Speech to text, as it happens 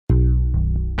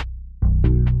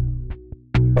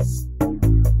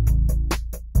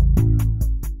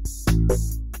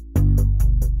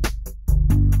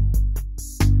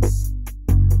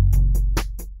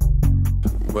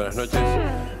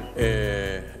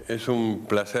Es un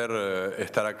placer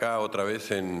estar acá otra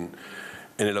vez en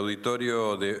el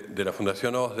auditorio de la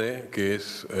Fundación OSDE, que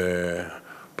es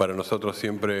para nosotros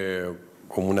siempre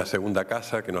como una segunda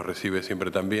casa, que nos recibe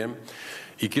siempre tan bien.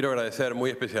 Y quiero agradecer muy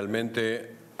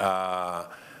especialmente a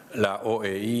la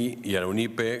OEI y a la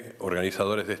UNIPE,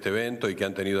 organizadores de este evento y que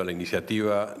han tenido la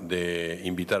iniciativa de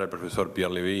invitar al profesor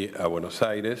Pierre Lévy a Buenos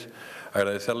Aires.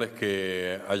 Agradecerles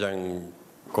que hayan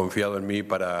confiado en mí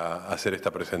para hacer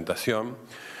esta presentación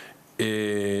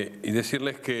y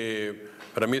decirles que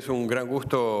para mí es un gran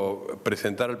gusto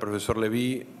presentar al profesor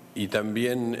Lévy y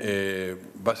también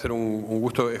va a ser un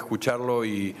gusto escucharlo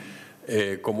y,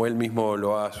 como él mismo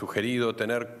lo ha sugerido,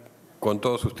 tener con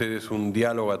todos ustedes un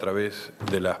diálogo a través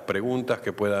de las preguntas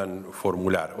que puedan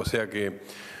formular. O sea que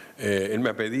él me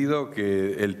ha pedido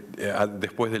que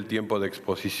después del tiempo de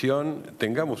exposición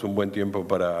tengamos un buen tiempo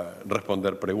para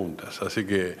responder preguntas, así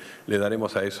que le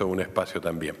daremos a eso un espacio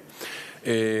también.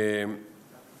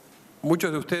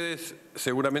 Muchos de ustedes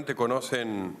seguramente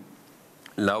conocen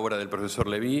la obra del profesor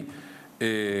Lévy.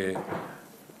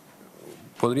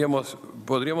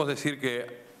 Podríamos decir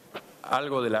que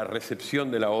algo de la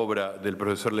recepción de la obra del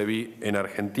profesor Lévy en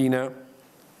Argentina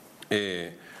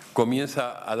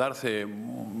comienza a darse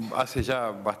hace ya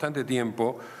bastante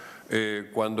tiempo,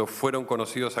 cuando fueron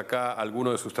conocidos acá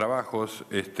algunos de sus trabajos,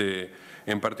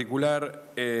 en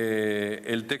particular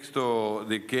el texto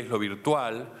de ¿Qué es lo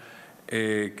virtual?,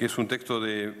 que es un texto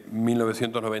de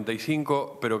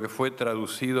 1995, pero que fue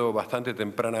traducido bastante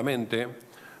tempranamente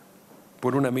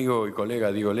por un amigo y colega,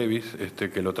 Pierre Lévy,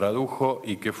 que lo tradujo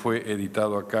y que fue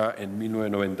editado acá en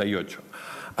 1998.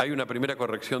 Hay una primera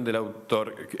corrección del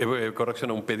autor,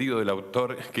 un pedido del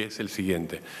autor, que es el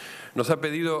siguiente. Nos ha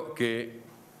pedido que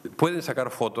pueden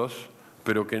sacar fotos,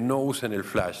 pero que no usen el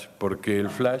flash, porque el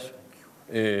flash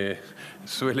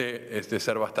suele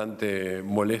ser bastante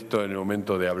molesto en el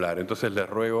momento de hablar. Entonces les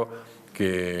ruego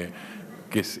que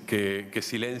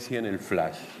silencien el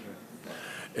flash.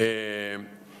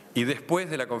 Y después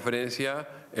de la conferencia,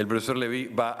 el profesor Lévy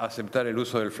va a aceptar el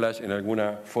uso del flash en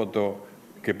alguna foto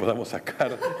que podamos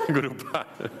sacar grupal.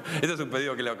 Ese es un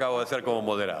pedido que le acabo de hacer como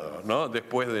moderador, ¿no?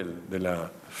 Después de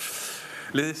la...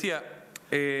 Les decía,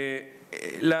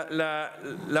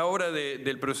 la obra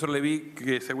del profesor Lévy,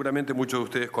 que seguramente muchos de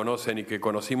ustedes conocen y que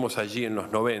conocimos allí en los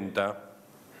 90,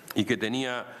 y que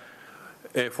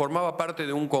formaba parte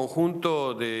de un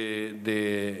conjunto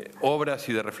de obras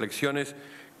y de reflexiones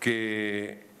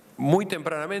que muy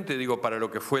tempranamente, digo, para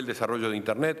lo que fue el desarrollo de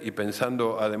Internet, y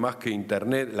pensando además que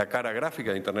Internet, la cara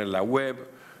gráfica de Internet, la web,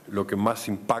 lo que más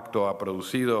impacto ha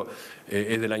producido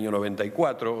es del año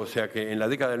 94, o sea que en la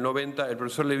década del 90 el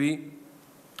profesor Lévy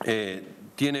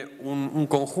tiene un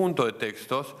conjunto de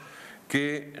textos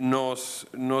que nos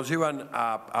llevan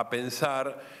a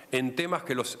pensar en temas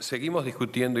que los seguimos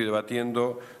discutiendo y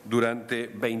debatiendo durante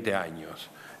 20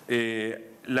 años.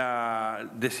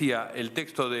 Decía, el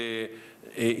texto de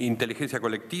Inteligencia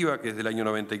Colectiva, que es del año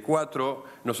 94,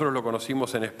 nosotros lo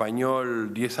conocimos en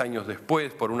español 10 años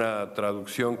después por una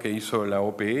traducción que hizo la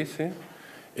OPS,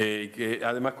 que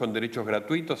además con derechos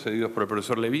gratuitos cedidos por el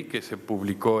profesor Lévy, que se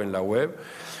publicó en la web.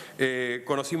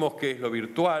 Conocimos ¿Qué es lo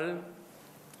virtual?,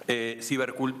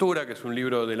 Cybercultura, que es un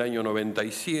libro del año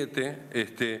 97,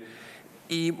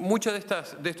 y muchos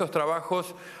de estos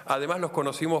trabajos además los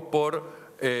conocimos por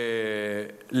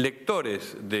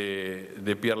lectores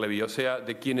de Pierre Lévy, o sea,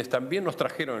 de quienes también nos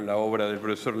trajeron la obra del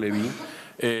profesor Lévy,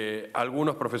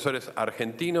 algunos profesores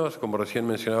argentinos, como recién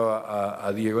mencionaba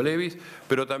a Pierre Lévy,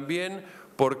 pero también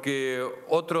porque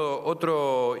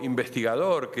otro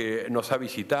investigador que nos ha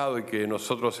visitado y que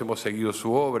nosotros hemos seguido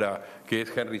su obra, que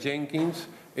es Henry Jenkins,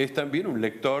 es también un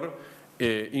lector,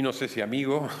 y no sé si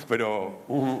amigo, pero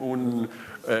un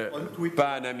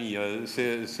pas un ami,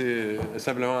 c'est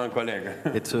simplement un collègue.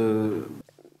 It's a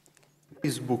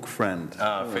Facebook friend.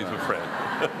 Ah, Facebook friend.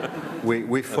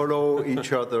 We follow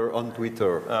each other on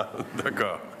Twitter. Ah,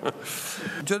 d'accord.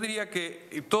 Yo diría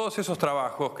que todos esos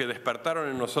trabajos que despertaron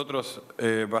en nosotros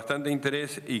bastante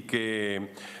interés y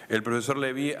que el profesor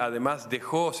Lévy además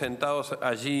dejó sentados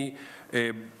allí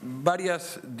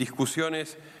varias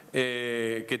discusiones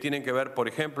que tienen que ver, por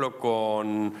ejemplo,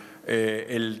 con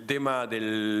el tema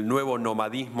del nuevo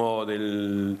nomadismo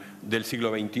del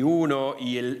siglo XXI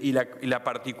y la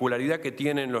particularidad que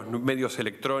tienen los medios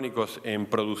electrónicos en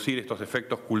producir estos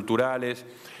efectos culturales,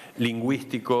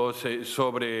 lingüísticos,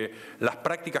 sobre las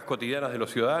prácticas cotidianas de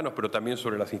los ciudadanos, pero también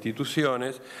sobre las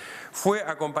instituciones. Fue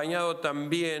acompañado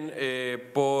también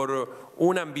por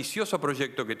un ambicioso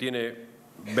proyecto que tiene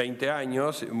 20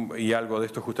 años, y algo de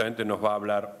esto justamente nos va a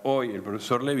hablar hoy el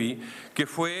profesor Lévy, que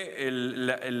fue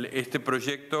este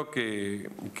proyecto que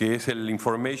es el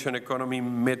Information Economy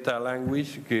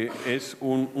Meta-lenguaje, que es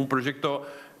un proyecto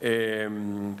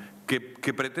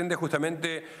que pretende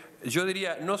justamente, yo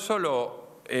diría, no solo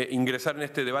ingresar en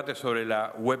este debate sobre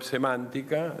la web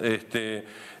semántica,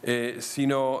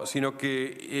 sino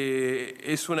que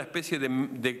es una especie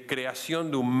de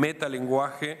creación de un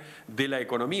metalenguaje de la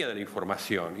economía de la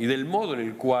información y del modo en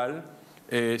el cual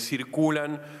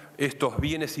circulan estos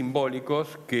bienes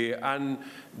simbólicos que han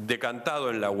decantado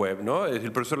en la web, ¿no?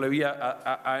 El profesor Lévy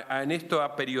en esto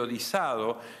ha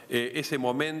periodizado ese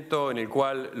momento en el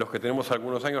cual los que tenemos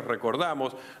algunos años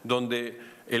recordamos,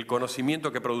 donde el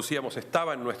conocimiento que producíamos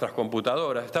estaba en nuestras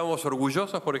computadoras. Estábamos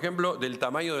orgullosos, por ejemplo, del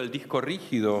tamaño del disco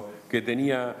rígido que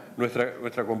tenía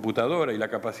nuestra computadora y la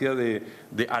capacidad de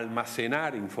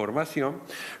almacenar información.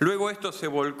 Luego esto se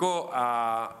volcó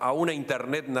a una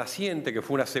Internet naciente, que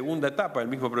fue una segunda etapa. El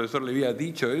mismo profesor Lévy ha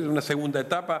dicho, es una segunda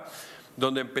etapa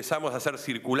donde empezamos a hacer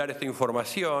circular esta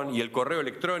información, y el correo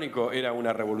electrónico era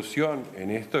una revolución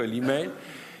en esto, el email.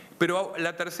 Pero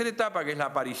la tercera etapa, que es la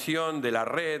aparición de la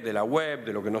red, de la web,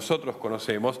 de lo que nosotros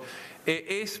conocemos,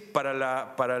 es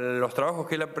para los trabajos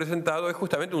que él ha presentado, es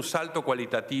justamente un salto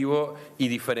cualitativo y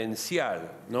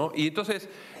diferencial, ¿no? Y entonces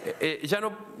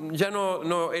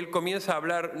él comienza a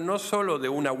hablar no solo de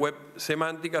una web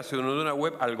semántica, sino de una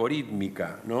web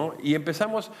algorítmica, ¿no? Y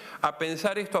empezamos a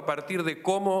pensar esto a partir de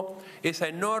cómo esa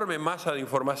enorme masa de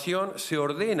información se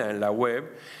ordena en la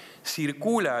web,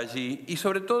 circula allí, y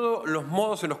sobre todo los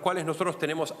modos en los cuales nosotros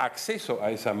tenemos acceso a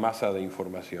esa masa de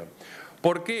información.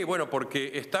 ¿Por qué? Bueno,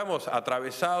 porque estamos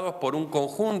atravesados por un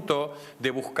conjunto de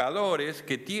buscadores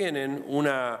que tienen un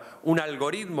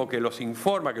algoritmo que los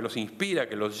informa, que los inspira,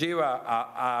 que los lleva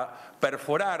a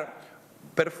perforar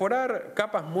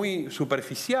capas muy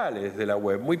superficiales de la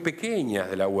web, muy pequeñas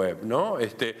de la web, ¿no?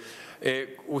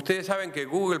 Ustedes saben que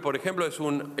Google, por ejemplo, es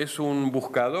un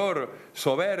buscador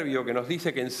soberbio que nos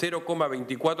dice que en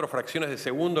 0,24 fracciones de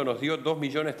segundo nos dio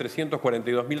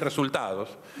 2.342.000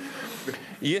 resultados.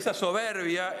 Y esa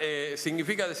soberbia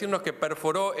significa decirnos que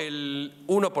perforó el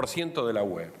 1% de la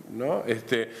web, ¿no?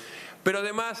 Pero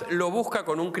además lo busca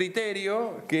con un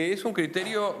criterio que es un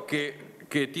criterio que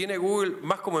tiene Google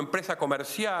más como empresa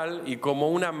comercial y como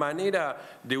una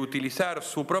manera de utilizar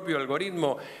su propio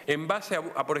algoritmo en base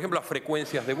por ejemplo, a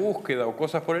frecuencias de búsqueda o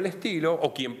cosas por el estilo,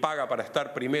 o quien paga para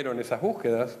estar primero en esas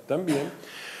búsquedas también.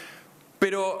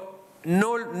 Pero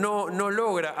no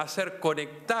logra hacer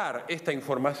conectar esta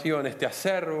información, este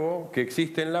acervo que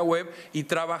existe en la web, y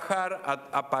trabajar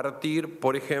a partir,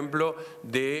 por ejemplo,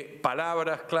 de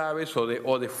palabras claves o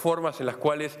de formas en las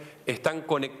cuales están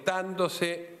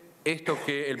conectándose esto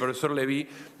que el profesor Lévy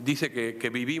dice que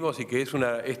vivimos y que es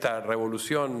esta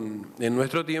revolución en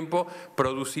nuestro tiempo,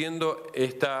 produciendo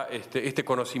este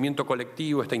conocimiento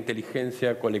colectivo, esta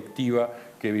inteligencia colectiva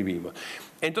que vivimos.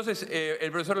 Entonces,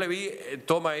 el profesor Lévy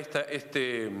toma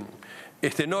este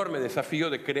enorme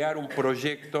desafío de crear un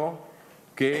proyecto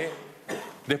que,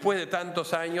 después de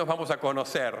tantos años, vamos a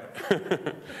conocer.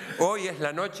 Hoy es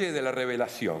la noche de la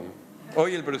revelación.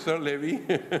 Hoy el profesor Lévy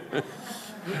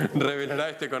revelará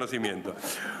este conocimiento.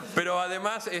 Pero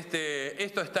además,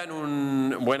 esto está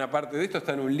buena parte de esto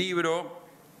está en un libro,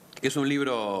 que es un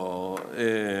libro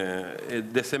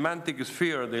de Semantic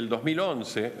Sphere del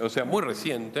 2011, o sea, muy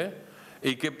reciente,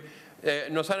 y que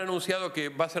nos han anunciado que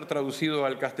va a ser traducido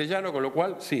al castellano, con lo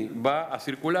cual, sí, va a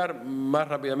circular más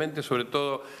rápidamente, sobre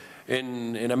todo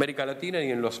en América Latina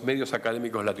y en los medios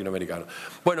académicos latinoamericanos.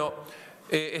 Bueno,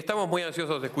 estamos muy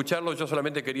ansiosos de escucharlo. Yo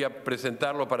solamente quería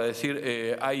presentarlo para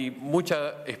decir, hay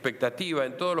mucha expectativa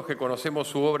en todos los que conocemos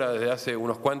su obra desde hace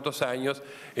unos cuantos años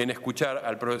en escuchar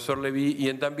al profesor Lévy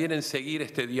y también en seguir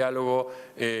este diálogo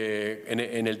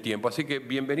en el tiempo. Así que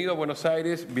bienvenido a Buenos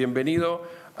Aires, bienvenido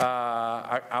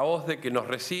a OSDE, que nos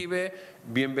recibe,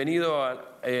 bienvenido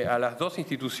a las dos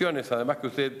instituciones, además, que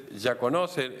usted ya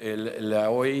conoce, la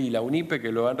OEI y la UNIPE,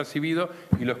 que lo han recibido,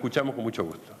 y lo escuchamos con mucho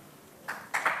gusto.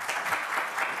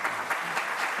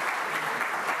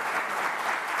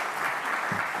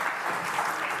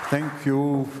 Thank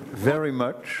you very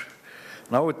much.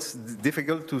 Now it's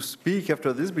difficult to speak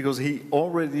after this because he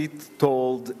already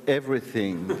told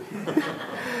everything.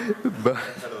 But,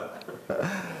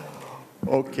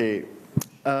 okay.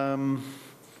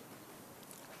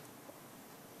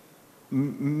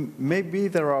 Maybe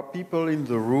there are people in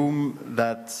the room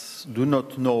that do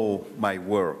not know my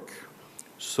work.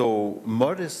 So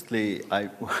modestly, I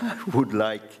would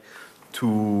like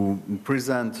to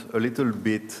present a little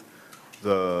bit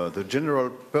the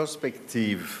general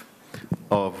perspective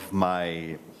of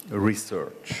my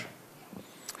research.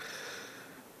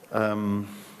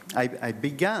 I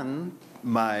began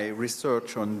my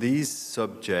research on these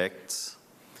subjects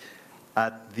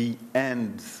at the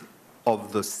end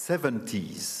of the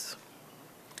 70s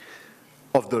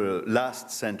of the last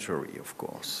century, of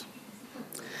course.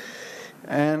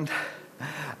 And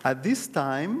at this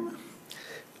time,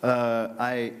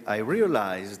 I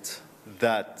realized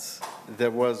that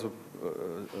there was a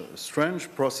strange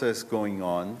process going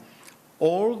on.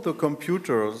 All the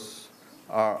computers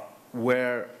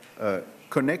were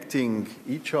connecting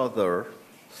each other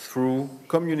through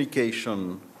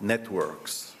communication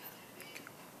networks.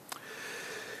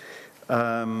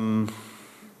 At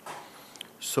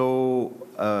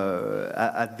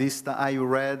this time, I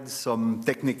read some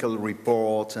technical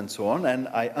reports and so on, and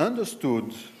I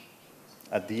understood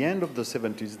at the end of the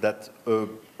 70s that a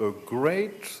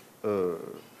great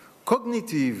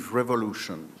cognitive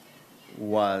revolution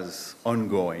was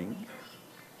ongoing.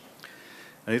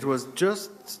 And it was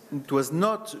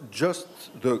not just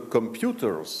the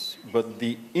computers, but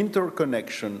the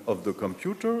interconnection of the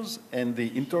computers and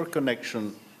the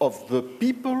interconnection of the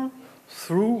people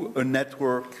through a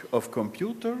network of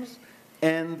computers.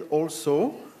 And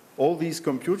also, all these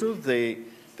computers, they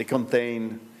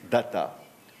contain data.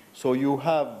 So you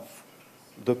have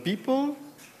the people,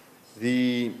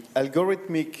 the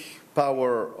algorithmic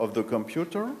power of the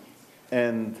computer,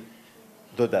 and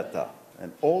the data.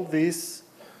 And all this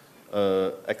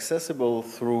accessible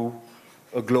through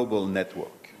a global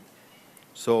network.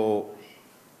 So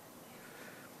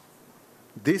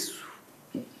this,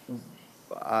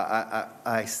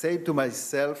 I say to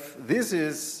myself, this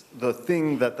is the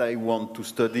thing that I want to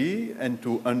study and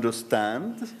to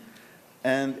understand.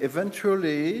 And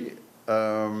eventually,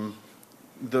 the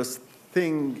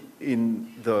thing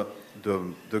in the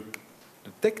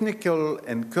technical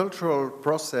and cultural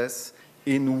process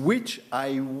in which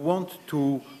I want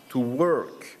to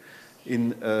work,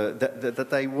 that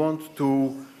I want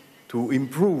to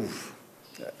improve,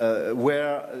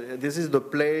 where this is the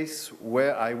place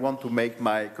where I want to make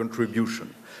my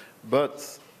contribution.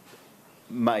 But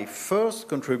my first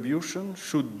contribution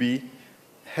should be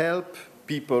help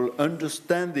people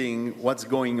understanding what's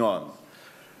going on.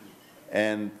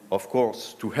 And of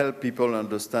course, to help people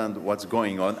understand what's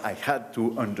going on, I had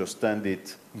to understand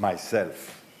it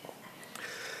myself.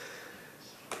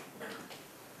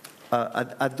 All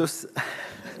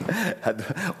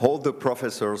the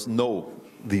professors know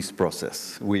this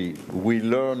process. We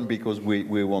learn because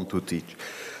we want to teach.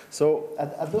 So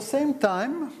at the same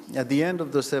time, at the end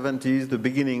of the 70s, the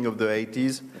beginning of the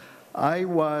 80s, I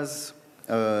was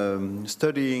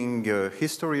studying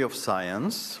history of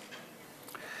science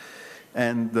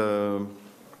and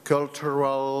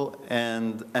cultural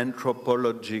and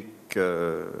anthropologic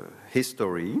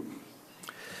history.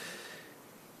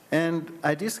 And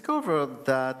I discovered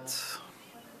that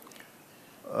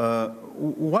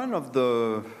one of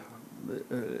the,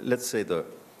 let's say,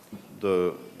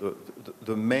 the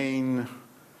main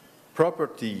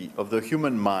property of the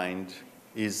human mind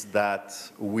is that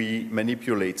we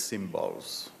manipulate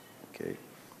symbols, okay,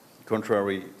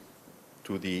 contrary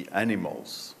to the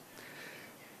animals.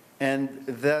 And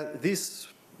this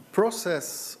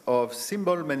process of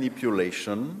symbol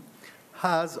manipulation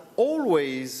has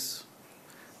always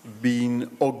been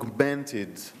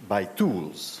augmented by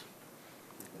tools,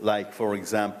 like, for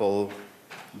example,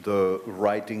 the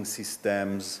writing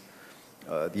systems,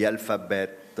 the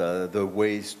alphabet, the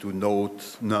ways to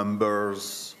note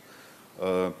numbers,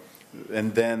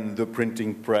 and then the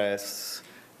printing press,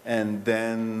 and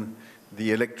then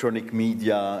the electronic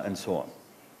media, and so on.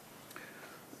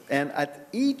 And at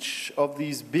each of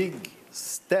these big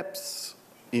steps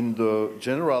in the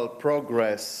general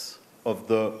progress of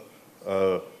the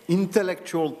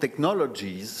intellectual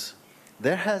technologies,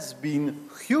 there has been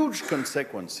huge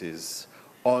consequences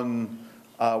on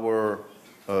our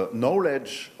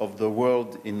knowledge of the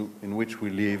world in which we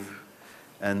live,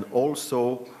 and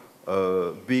also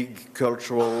big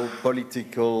cultural,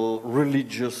 political,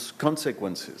 religious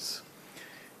consequences.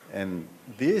 And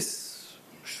this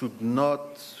should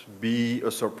not be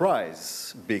a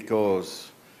surprise,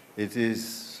 because it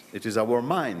is our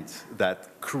mind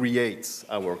that creates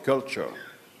our culture.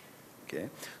 Okay?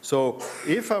 So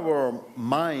if our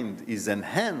mind is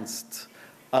enhanced,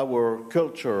 our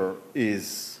culture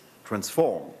is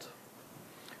transformed.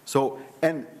 So,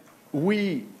 and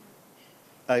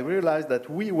I realized that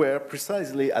we were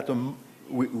precisely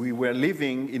we were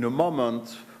living in a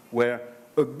moment where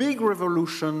a big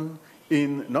revolution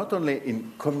in not only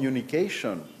in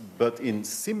communication, but in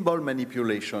symbol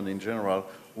manipulation in general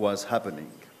was happening.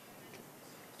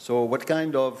 So what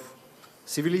kind of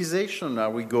civilization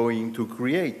are we going to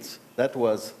create? That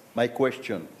was my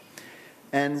question.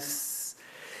 And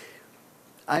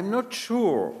I'm not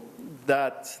sure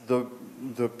that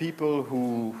the people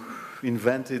who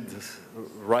invented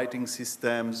writing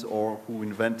systems or who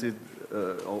invented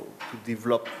or who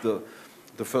developed the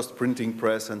first printing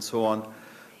press and so on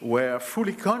were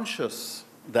fully conscious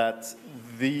that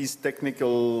these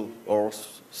technical or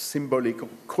symbolic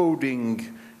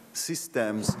coding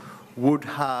systems would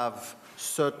have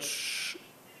such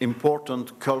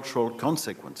important cultural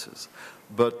consequences.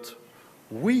 But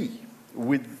we,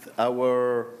 with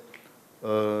our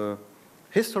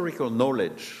historical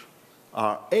knowledge,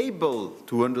 are able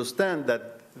to understand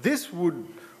that this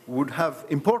would have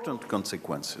important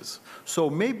consequences. So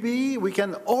maybe we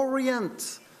can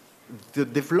orient the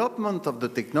development of the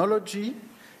technology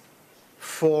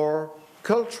for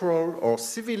cultural or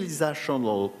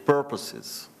civilizational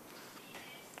purposes.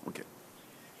 Okay.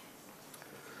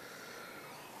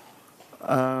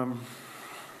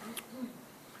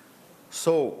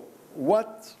 So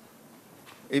what,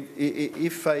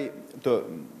 if I,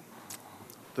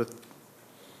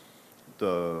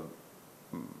 the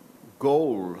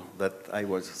goal that I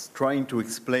was trying to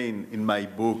explain in my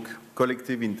book,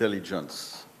 Collective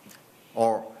Intelligence,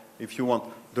 or if you want,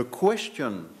 the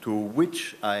question to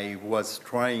which I was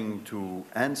trying to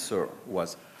answer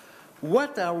was,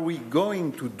 what are we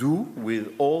going to do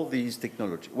with all these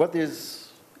technology? What is,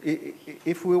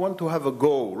 if we want to have a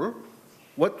goal,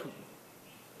 what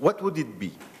would it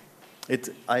be?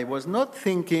 I was not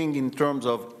thinking in terms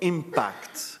of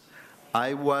impact.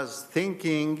 I was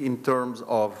thinking in terms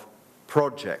of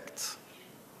projects.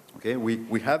 Okay,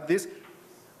 we have this.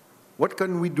 What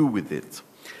can we do with it?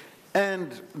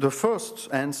 And the first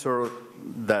answer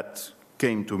that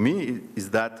came to me is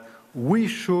that we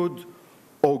should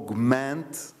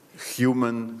augment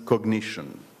human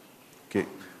cognition. Okay,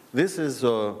 this is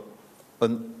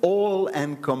an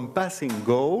all-encompassing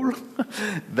goal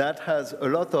that has a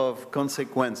lot of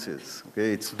consequences.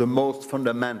 Okay, it's the most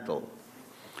fundamental.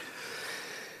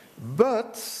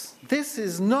 But this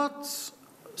is not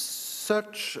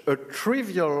such a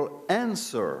trivial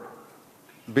answer,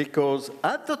 because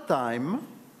at the time,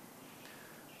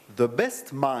 the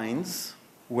best minds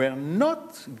were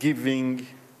not giving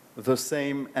the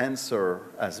same answer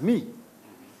as me.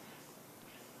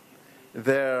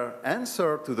 Their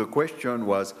answer to the question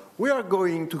was, we are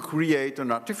going to create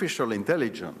an artificial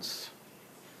intelligence.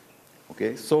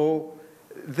 Okay, so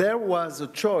there was a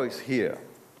choice here.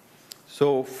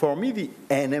 So for me, the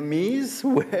enemies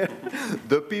were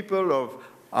the people of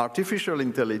artificial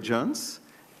intelligence,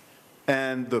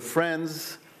 and the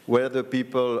friends were the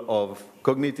people of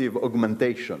cognitive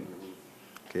augmentation,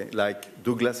 okay, like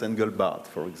Douglas Engelbart,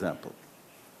 for example.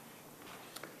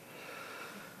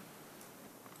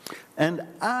 And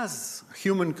as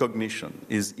human cognition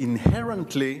is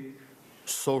inherently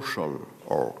social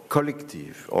or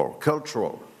collective or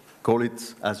cultural, call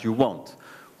it as you want,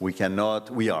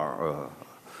 we are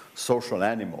social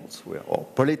animals, or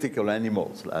political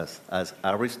animals, as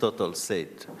Aristotle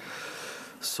said.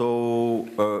 So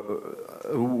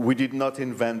we did not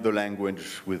invent the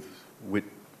language with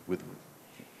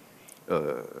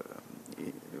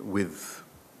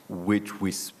which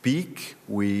we speak.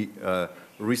 We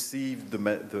received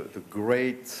the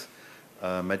great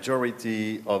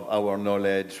majority of our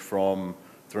knowledge from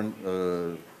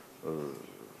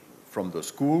the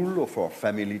school, or for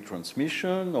family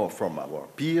transmission, or from our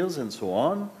peers, and so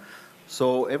on.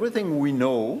 So everything we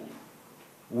know,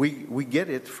 we get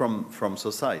it from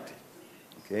society.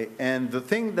 Okay? And the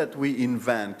thing that we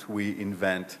invent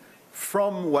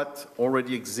from what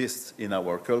already exists in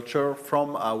our culture,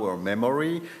 from our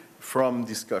memory, from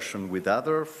discussion with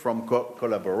others, from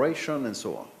collaboration, and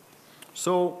so on.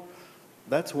 So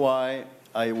that's why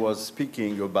I was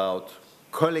speaking about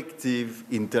collective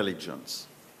intelligence.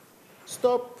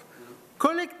 Stop.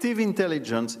 Collective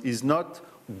intelligence is not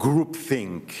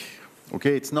groupthink.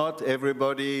 Okay, it's not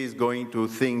everybody is going to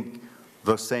think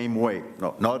the same way.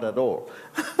 No, not at all.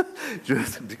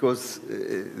 Just because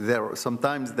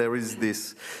sometimes there is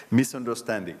this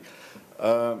misunderstanding.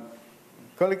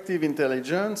 Collective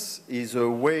intelligence is a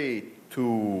way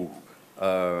to,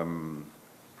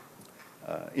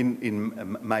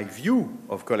 in my view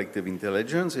of collective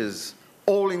intelligence, is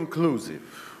all-inclusive.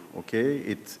 Okay,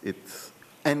 it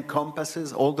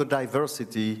encompasses all the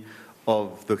diversity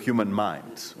of the human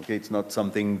mind. Okay, it's not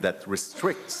something that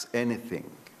restricts anything.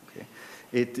 Okay,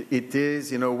 it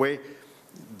is in a way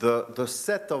the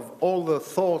set of all the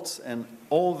thoughts and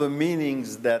all the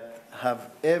meanings that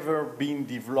have ever been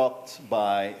developed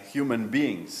by human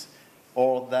beings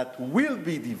or that will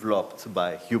be developed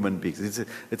by human beings.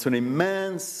 It's an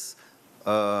immense,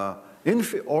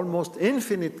 almost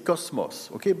infinite cosmos,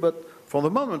 okay? But for the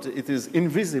moment, it is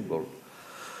invisible.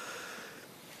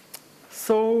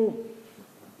 So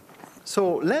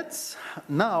let's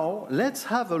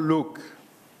have a look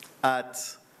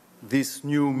at this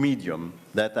new medium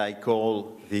that I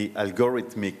call the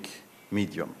algorithmic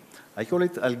medium. I call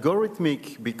it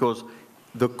algorithmic because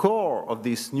the core of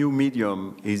this new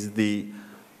medium is the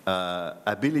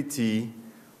ability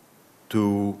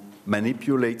to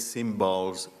manipulate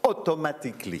symbols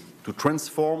automatically, to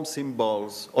transform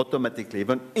symbols automatically,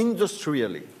 even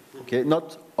industrially, okay?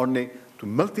 Not only to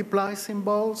multiply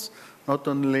symbols, not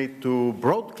only to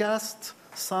broadcast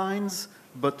signs,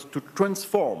 but to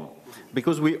transform.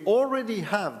 Because we already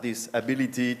have this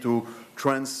ability to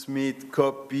transmit,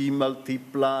 copy,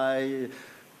 multiply,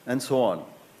 and so on.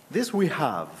 This we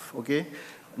have, okay?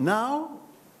 Now,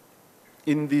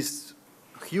 in this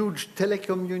huge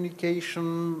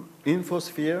telecommunication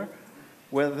infosphere,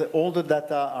 where all the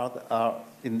data are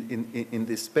in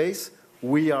this space,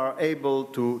 we are able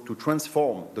to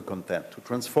transform the content, to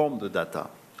transform the data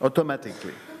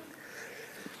automatically.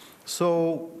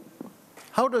 So,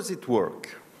 how does it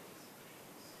work?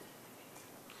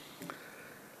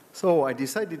 So I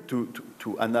decided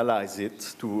to analyze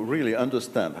it, to really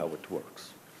understand how it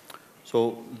works.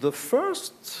 So the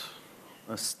first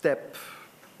step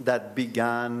that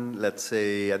began, let's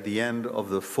say, at the end of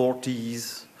the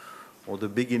 40s or the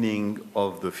beginning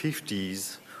of the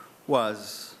 50s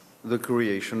was the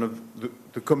creation of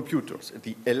the computers,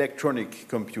 the electronic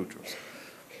computers.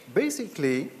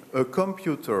 Basically, a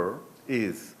computer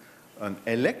is an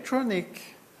electronic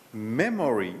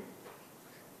memory,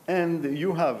 and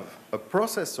you have a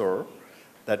processor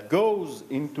that goes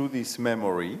into this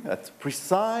memory at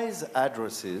precise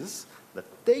addresses that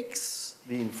takes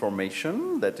the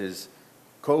information that is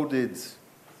coded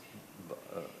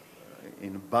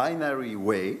in a binary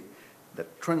way,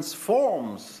 that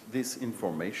transforms this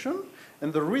information,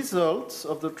 and the results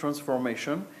of the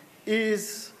transformation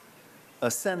is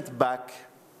sent back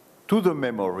to the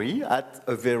memory at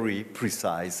a very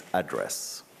precise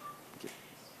address. Okay.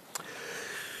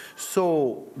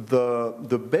 So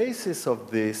the basis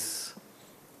of this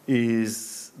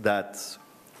is that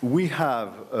we have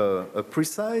a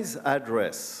precise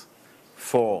address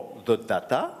for the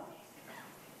data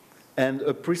and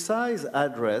a precise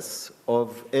address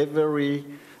of every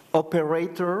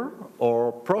operator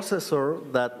or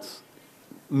processor that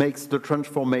makes the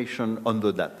transformation on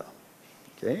the data.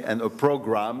 Okay? And a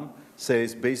program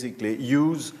says basically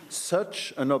use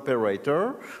such an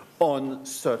operator on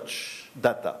such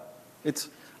data.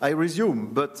 I resume,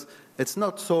 but it's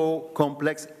not so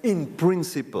complex in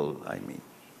principle, I mean.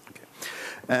 Okay.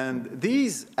 And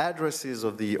these addresses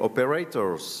of the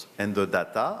operators and the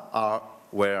data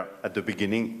were at the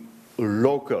beginning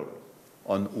local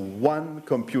on one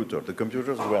computer. The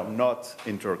computers were not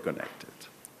interconnected.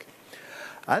 Okay.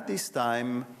 At this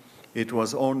time, it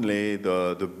was only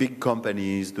the big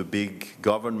companies, the big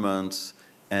governments,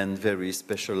 and very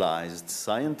specialized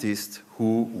scientists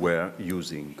who were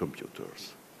using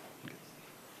computers. Okay.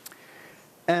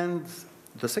 And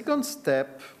the second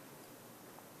step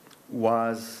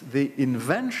was the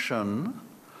invention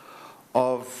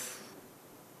of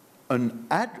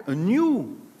a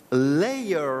new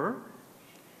layer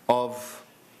of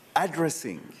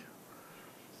addressing.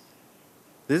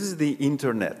 This is the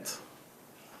internet.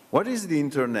 What is the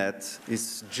internet?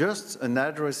 It's just an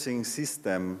addressing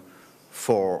system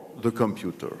for the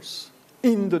computers,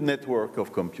 in the network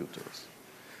of computers.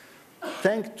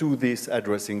 Thanks to this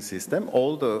addressing system,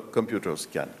 all the computers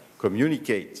can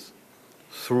communicate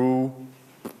through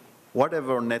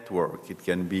whatever network. It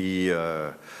can be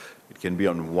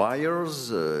on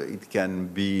wires, it can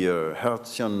be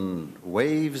Hertzian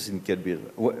waves, it can be,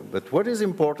 but what is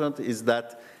important is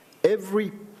that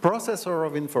every processor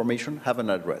of information have an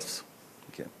address.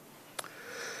 Okay.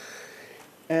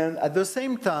 And at the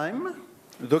same time,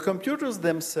 the computers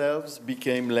themselves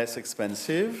became less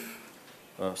expensive,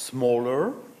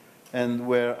 smaller, and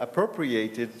were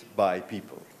appropriated by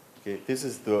people. Okay. This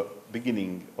is the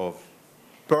beginning of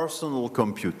personal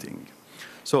computing.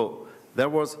 So there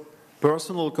was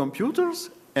personal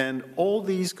computers, and all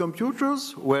these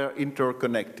computers were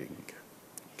interconnecting.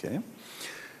 Okay.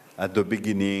 At the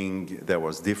beginning, there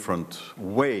was different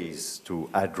ways to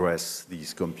address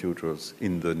these computers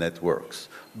in the networks.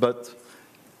 But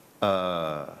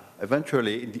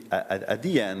eventually, at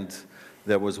the end,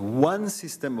 there was one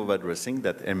system of addressing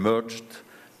that emerged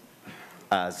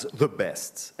as the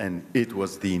best, and it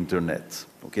was the internet.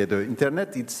 Okay, the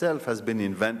internet itself has been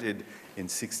invented in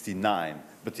 '69,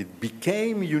 but it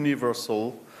became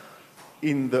universal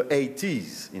in the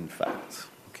 '80s, in fact.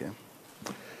 Okay,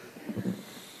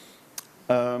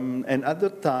 and at the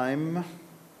time,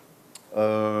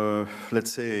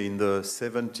 let's say in the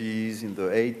 '70s, in the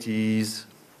 '80s,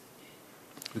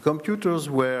 the computers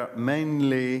were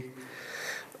mainly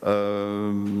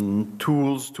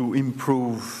tools to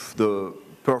improve the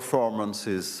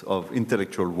performances of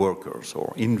intellectual workers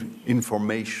or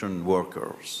information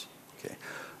workers. Okay.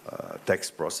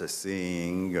 Text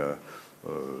processing,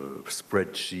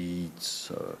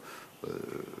 spreadsheets,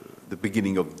 the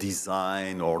beginning of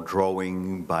design or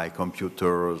drawing by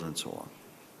computers and so on.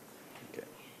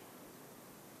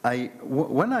 Okay.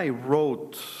 When I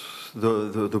wrote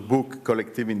the book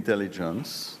Collective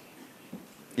Intelligence,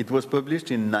 it was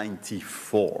published in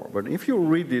 '94, but if you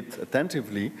read it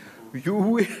attentively, you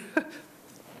will,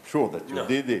 sure that you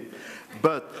did it,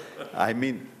 but I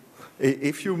mean,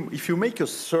 if you make a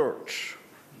search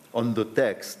on the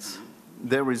text,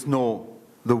 there is no,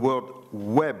 the word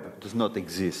web does not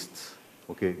exist,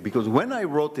 okay, because when I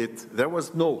wrote it, there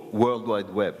was no World Wide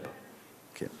Web,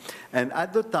 okay, and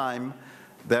at the time,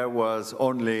 there was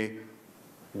only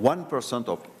 1%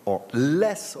 of, or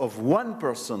less of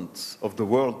 1% of the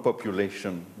world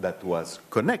population that was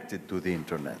connected to the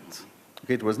internet.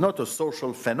 Okay, it was not a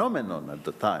social phenomenon at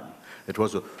the time. It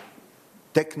was a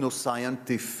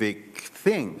techno-scientific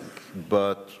thing,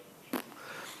 but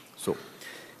so.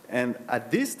 And at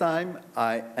this time,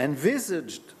 I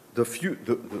envisaged the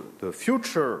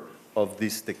future of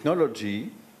this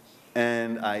technology,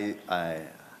 and I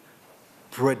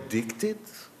predicted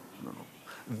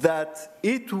that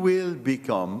it will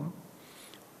become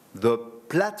the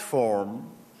platform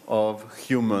of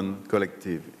human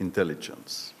collective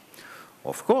intelligence.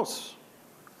 Of course,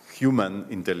 human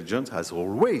intelligence has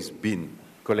always been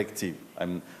collective.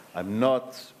 I'm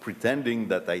not pretending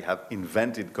that I have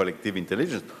invented collective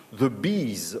intelligence. The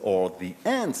bees or the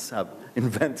ants have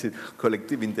invented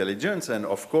collective intelligence, and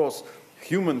of course,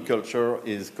 human culture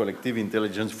is collective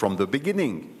intelligence from the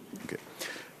beginning. Okay.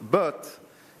 But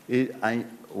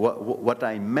what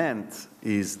I meant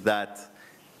is that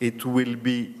it will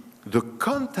be the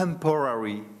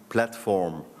contemporary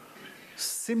platform,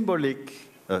 symbolic,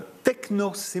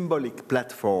 techno-symbolic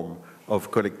platform of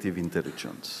collective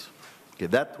intelligence. Okay,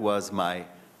 that was my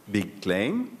big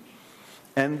claim,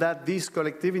 and that this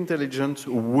collective intelligence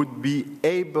would be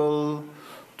able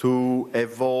to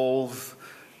evolve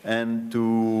and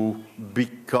to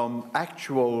become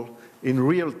actual in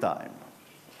real time.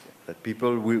 That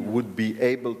people would be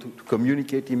able to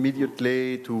communicate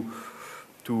immediately, to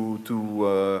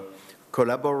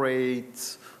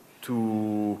collaborate,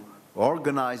 to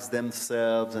organize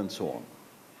themselves, and so on.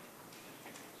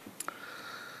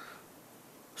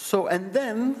 So, and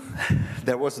then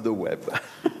there was the web.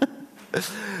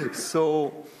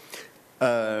 So,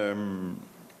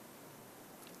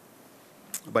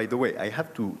 by the way, I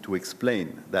have to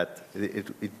explain that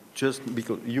it just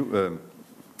because you,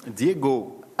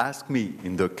 Diego asked me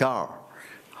in the car,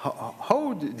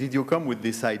 how did you come with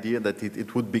this idea that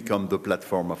it would become the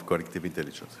platform of collective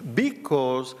intelligence?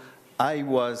 Because I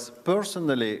was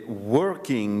personally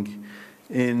working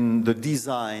in the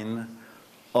design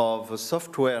of a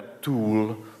software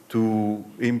tool to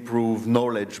improve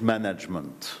knowledge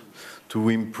management, to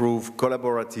improve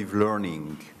collaborative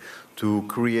learning, to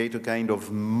create a kind of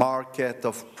market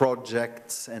of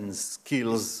projects and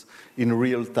skills in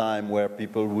real time where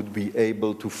people would be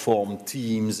able to form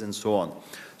teams and so on.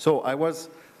 So I was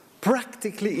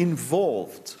practically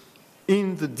involved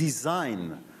in the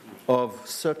design of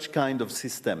such kind of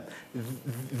system.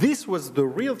 This was the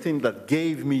real thing that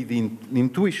gave me the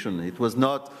intuition. It was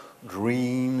not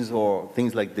dreams or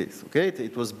things like this, okay?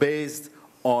 It was based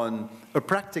on a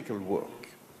practical work.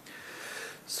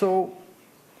 So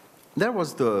there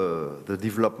was the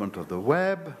development of the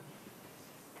web.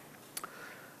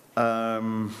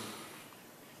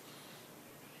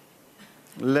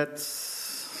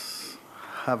 Let's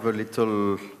have a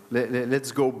little,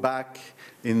 let's go back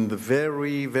in the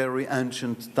very, very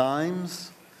ancient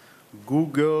times.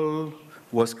 Google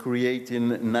was created in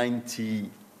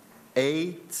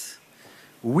 1998,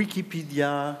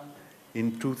 Wikipedia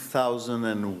in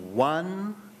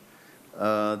 2001,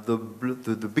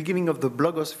 the beginning of the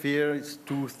blogosphere is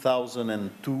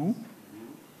 2002.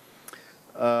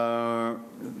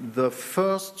 The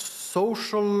first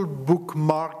social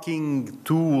bookmarking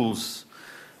tools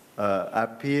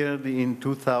appeared in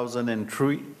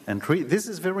 2003. This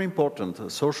is very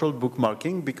important, social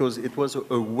bookmarking, because it was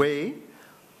a way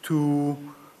to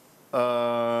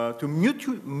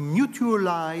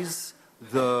mutualize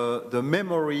the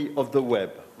memory of the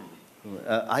web.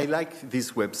 I like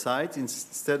this website.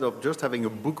 Instead of just having a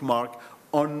bookmark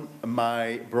on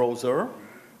my browser,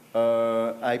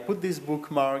 I put this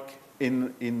bookmark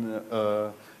in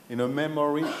a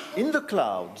memory in the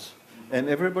cloud, and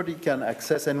everybody can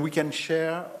access, and we can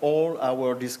share all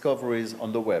our discoveries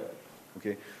on the web.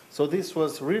 Okay, so this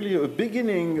was really a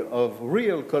beginning of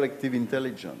real collective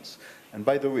intelligence. And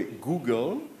by the way,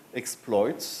 Google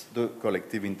exploits the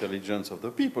collective intelligence of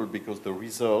the people because the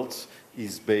results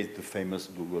is based, the famous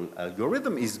Google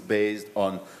algorithm is based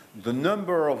on the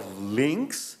number of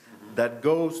links that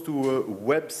goes to a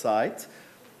website,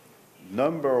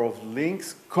 number of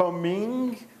links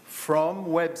coming from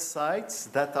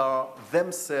websites that are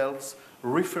themselves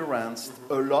referenced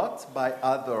a lot by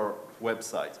other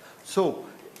websites. So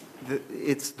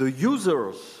it's the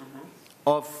users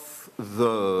of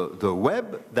the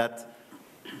web that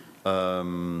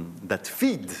that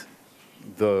feed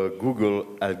the Google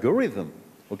algorithm.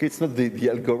 Okay, it's not the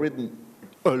algorithm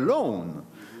alone;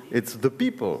 it's the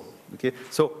people. Okay,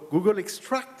 so Google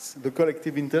extracts the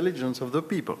collective intelligence of the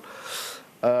people,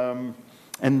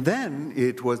 and then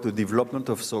it was the development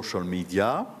of social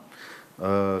media.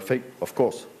 Of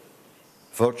course,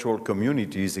 virtual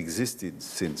communities existed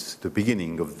since the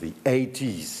beginning of the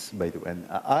 80s, by the way, and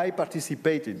I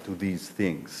participated to these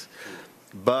things,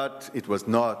 but it was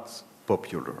not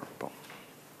popular.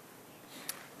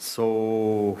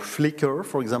 So Flickr,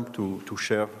 for example, to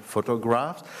share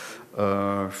photographs.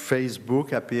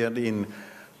 Facebook appeared in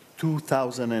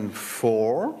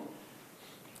 2004,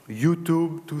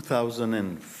 YouTube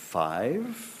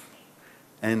 2005,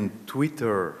 and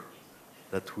Twitter,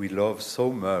 that we love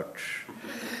so much,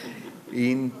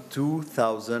 in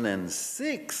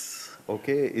 2006.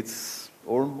 Okay, it's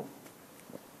almost.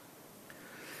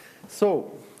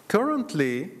 So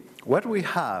currently, what we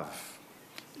have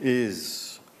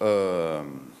is a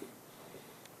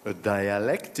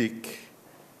dialectic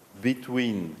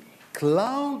between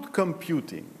cloud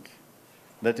computing,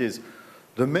 that is,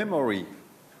 the memory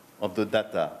of the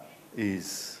data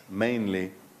is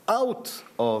mainly out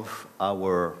of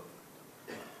our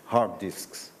hard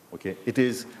disks, okay? It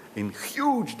is in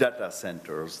huge data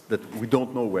centers that we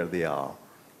don't know where they are,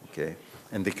 okay?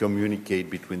 And they communicate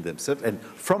between themselves. And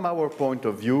from our point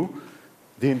of view,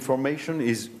 the information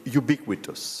is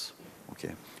ubiquitous,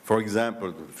 okay? For example,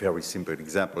 a very simple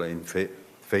example, in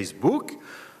Facebook,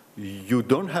 you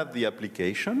don't have the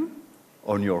application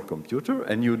on your computer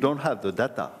and you don't have the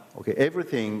data, okay?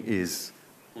 Everything is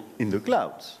in the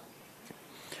clouds. Okay.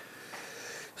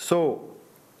 So,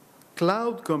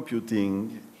 cloud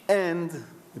computing and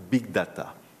big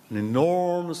data, an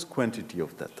enormous quantity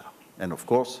of data. And of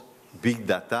course, big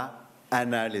data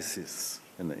analysis.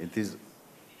 And it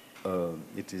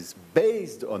is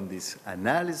based on this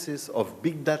analysis of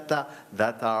big data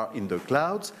that are in the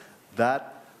clouds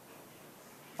that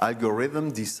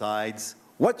algorithm decides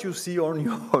what you see on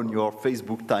your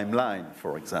Facebook timeline,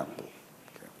 for example.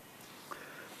 Okay.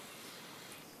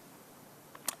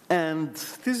 And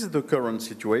this is the current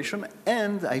situation,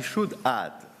 and I should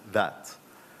add that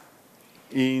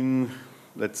in,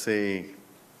 let's say,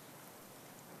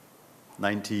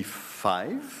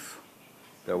 95,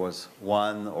 there was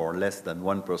 1 or less than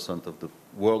 1% of the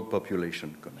world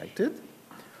population connected.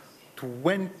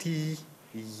 20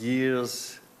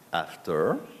 years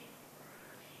after,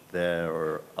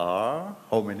 there are,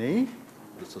 how many?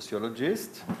 The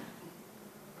sociologist?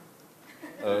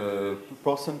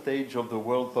 Percentage of the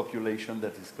world population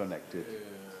that is connected.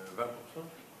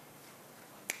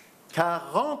 20%?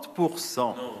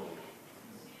 40%.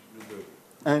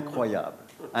 Incroyable.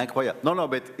 Incroyable. No,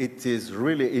 but it is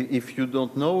really, if you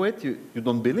don't know it, you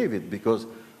don't believe it, because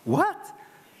what?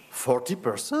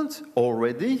 40%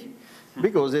 already?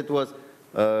 Because it was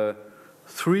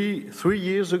three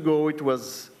years ago it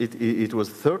was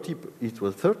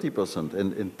 30%,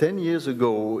 and 10 years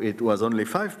ago it was only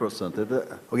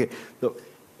 5%. Okay, so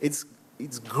it's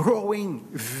growing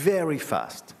very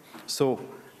fast. So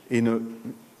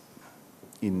in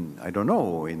I don't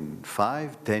know, in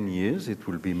 5-10 years it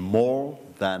will be more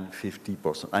than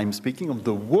 50%. I'm speaking of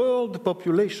the world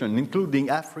population,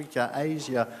 including Africa,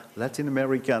 Asia, Latin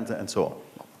America, and so on.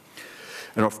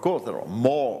 And of course, there are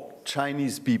more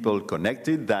Chinese people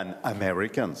connected than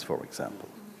Americans, for example.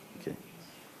 Okay.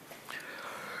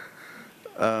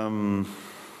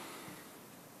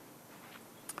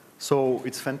 So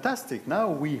it's fantastic. Now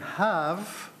we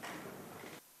have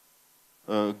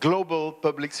a global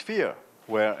public sphere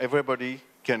where everybody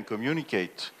can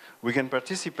communicate. We can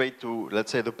participate to,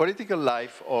 let's say, the political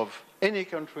life of any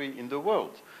country in the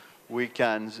world. we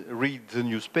can read the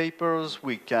newspapers,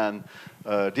 we can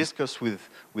discuss with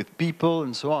people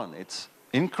and so on. It's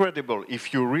incredible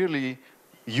if you really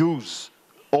use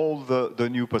all the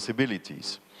new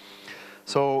possibilities.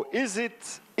 So is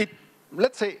it,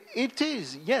 let's say it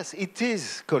is, yes, it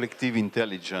is collective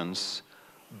intelligence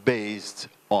based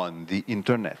on the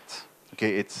internet.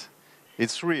 Okay,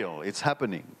 it's real, it's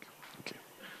happening. Okay.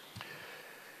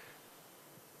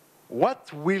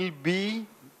 What will be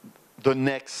the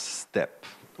next step?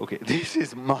 Okay, this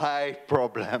is my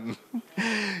problem.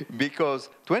 Because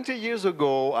 20 years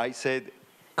ago, I said,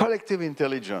 collective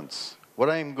intelligence. What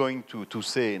I'm going to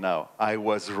say now, I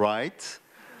was right.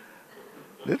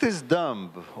 That is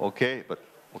dumb, okay? But,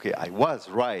 okay, I was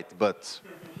right, but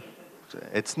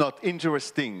it's not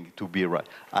interesting to be right.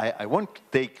 I want to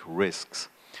take risks.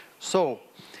 So,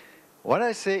 what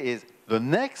I say is, the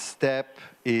next step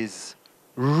is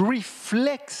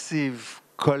reflexive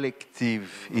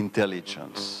collective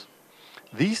intelligence.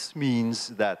 This means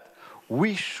that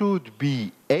we should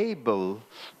be able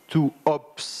to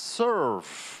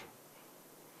observe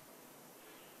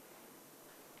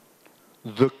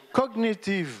the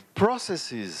cognitive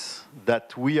processes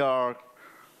that we are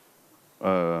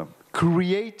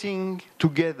creating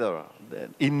together,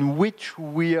 in which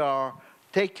we are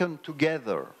taken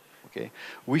together. Okay?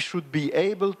 We should be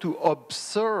able to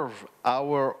observe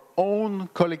our own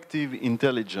collective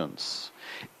intelligence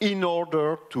in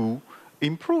order to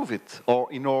improve it,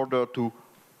 or in order to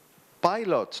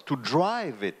pilot, to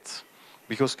drive it.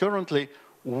 Because currently,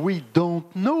 we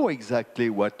don't know exactly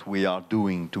what we are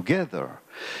doing together.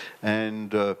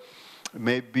 And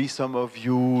maybe some of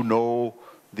you know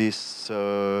this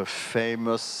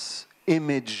famous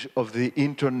image of the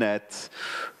internet.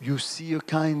 You see a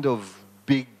kind of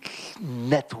big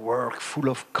network full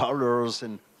of colors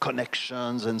and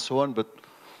connections and so on, but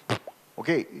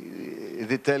okay,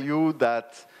 they tell you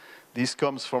that this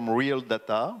comes from real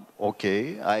data.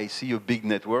 Okay, I see a big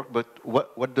network, but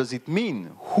what does it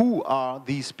mean? Who are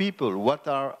these people? What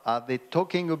are they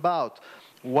talking about?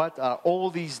 What are all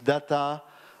these data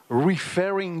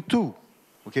referring to?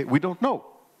 Okay, we don't know.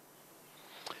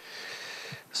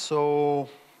 So,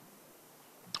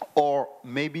 or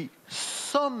maybe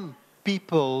some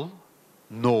people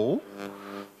know,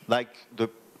 like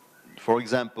for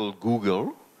example,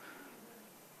 Google,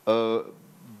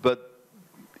 but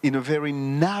in a very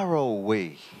narrow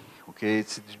way. Okay,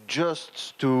 it's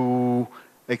just to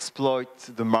exploit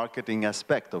the marketing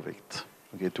aspect of it.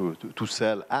 Okay, to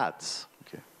sell ads.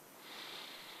 Okay.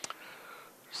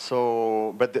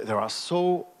 So, but there are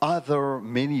so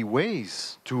many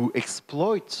ways to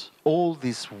exploit all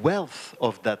this wealth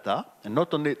of data, and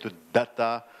not only the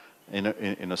data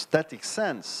in a static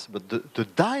sense, but the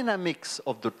dynamics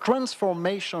of the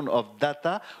transformation of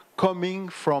data coming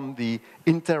from the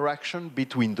interaction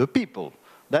between the people.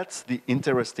 That's the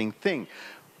interesting thing.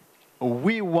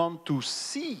 We want to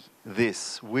see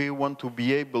this. We want to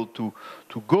be able to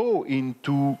go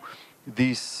into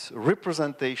this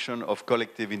representation of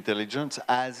collective intelligence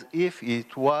as if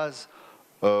it was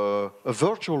a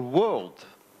virtual world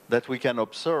that we can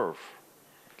observe.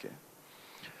 Okay.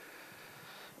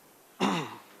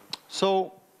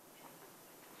 So,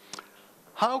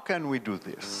 how can we do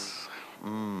this?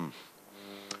 I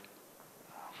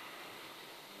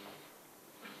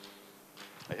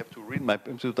have to read my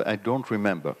pencil. I don't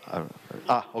remember.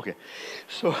 Okay.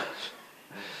 So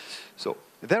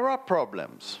there are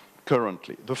problems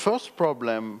currently. The first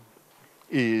problem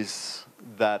is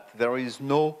that there is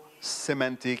no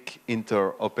semantic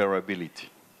interoperability.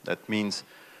 That means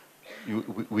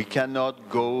we cannot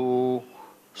go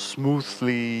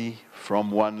smoothly from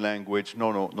one language,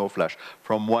 no flash,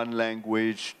 from one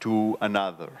language to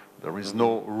another. There is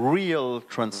no real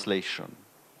translation,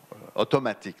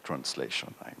 automatic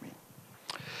translation, I mean.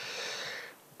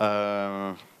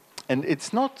 And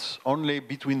it's not only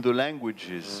between the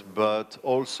languages, but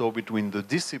also between the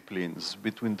disciplines,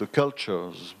 between the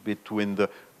cultures, between the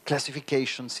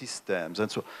classification systems, and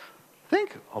so.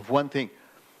 Think of one thing.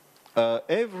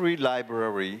 Every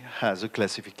library has a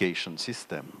classification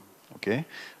system, okay?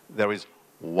 There is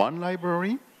one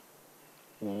library,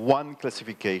 one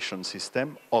classification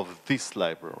system of this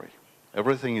library.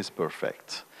 Everything is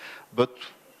perfect. But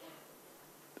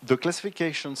the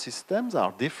classification systems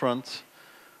are different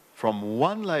from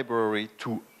one library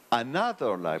to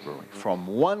another library, from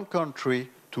one country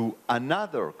to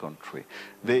another country.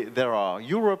 There are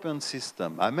European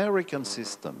systems, American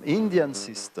systems, Indian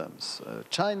systems,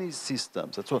 Chinese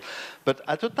systems, and so on. But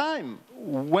at a time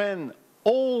when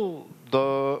all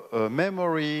the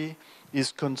memory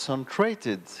is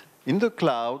concentrated in the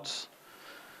clouds,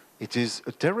 it is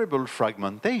a terrible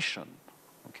fragmentation.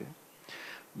 Okay?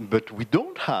 But we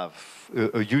don't have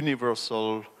a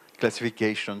universal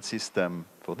classification system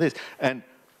for this. And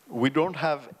we don't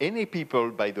have any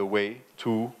people, by the way,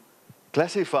 to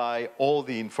classify all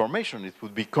the information. It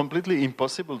would be completely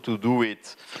impossible to do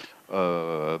it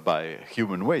by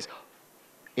human ways,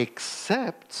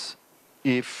 except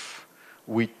if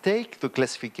we take the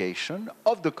classification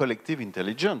of the collective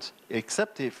intelligence,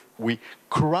 except if we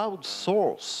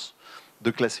crowdsource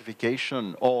the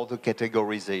classification or the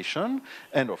categorization,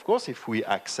 and of course if we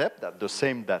accept that the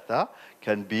same data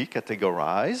can be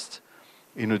categorized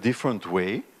in a different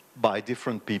way by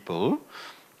different people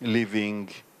living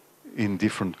in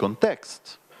different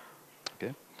contexts.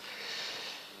 Okay?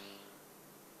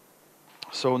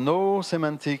 So no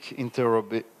semantic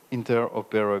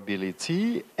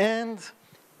interoperability, and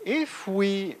if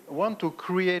we want to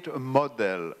create a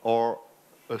model or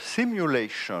a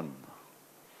simulation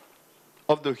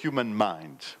of the human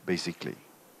mind, basically,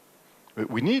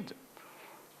 we need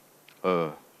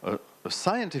a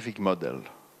scientific model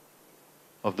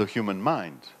of the human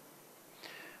mind.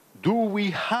 Do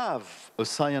we have a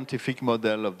scientific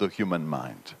model of the human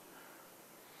mind?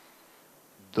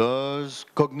 Does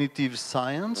cognitive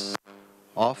science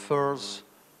offers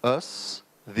us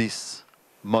this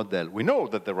model? We know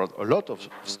that there are a lot of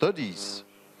studies.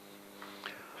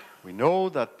 We know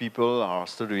that people are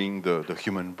studying the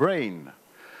human brain.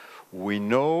 We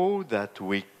know that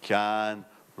we can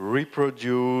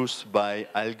reproduce by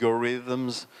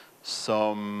algorithms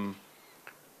some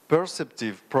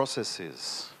perceptive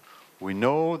processes. We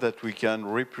know that we can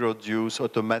reproduce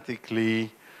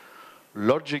automatically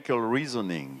logical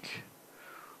reasoning.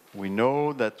 We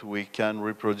know that we can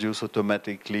reproduce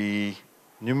automatically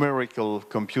numerical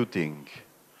computing.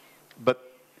 But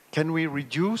can we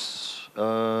reduce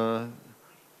the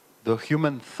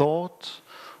human thought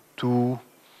to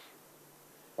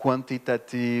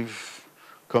quantitative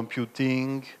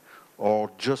computing, or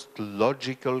just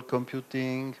logical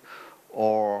computing,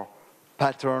 or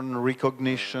pattern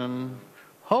recognition?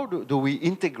 How do we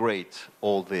integrate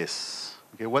all this?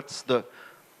 Okay, what's the...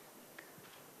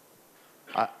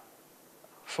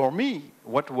 for me,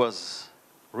 what was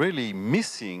really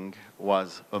missing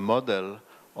was a model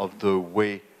of the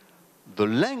way the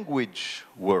language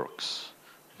works,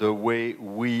 the way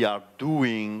we are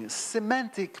doing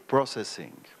semantic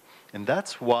processing. And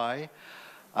that's why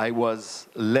I was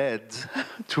led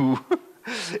to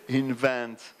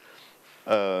invent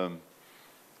a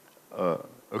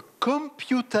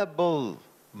computable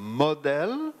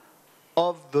model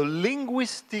of the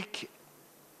linguistic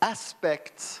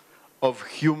aspects of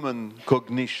human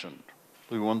cognition.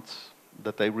 Do you want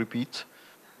that I repeat?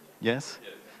 Yes?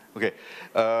 Yes. Okay.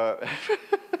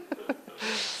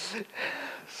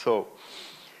 So,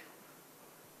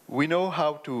 we know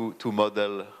how to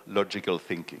model logical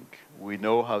thinking. We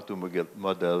know how to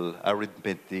model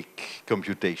arithmetic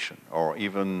computation, or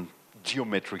even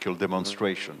geometrical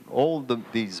demonstration, all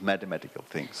these mathematical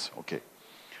things, okay.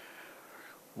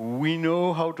 We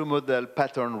know how to model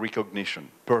pattern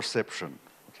recognition, perception,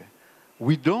 okay.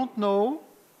 We don't know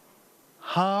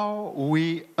how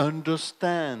we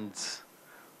understand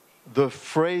the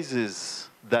phrases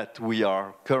that we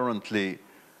are currently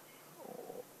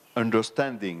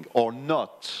understanding, or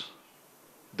not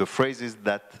the phrases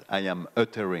that I am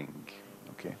uttering,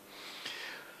 okay.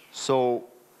 So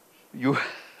you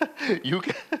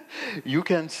you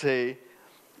can say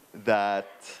that,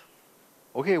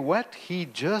 okay, what he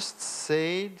just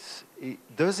said,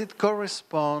 does it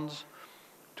correspond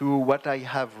to what I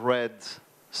have read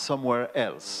somewhere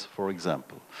else, for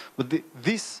example? But the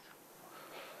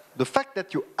fact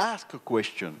that you ask a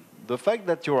question, the fact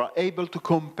that you are able to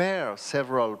compare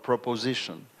several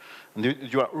propositions, and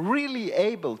you are really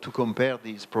able to compare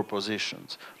these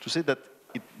propositions, to say that,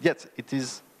 yes, it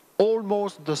is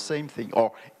almost the same thing,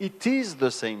 or it is the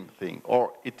same thing,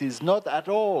 or it is not at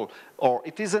all, or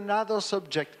it is another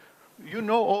subject. You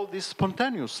know all this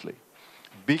spontaneously,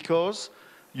 because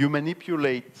you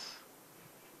manipulate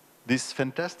this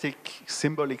fantastic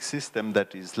symbolic system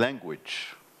that is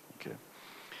language. Okay.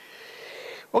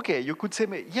 Okay, you could say,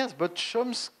 yes, but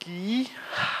Chomsky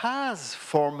has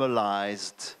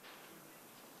formalized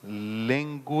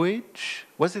language.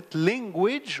 Was it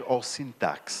language or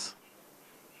syntax?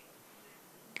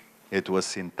 It was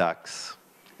syntax.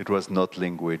 It was not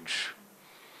language.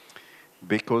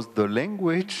 Because the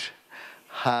language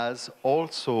has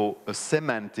also a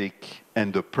semantic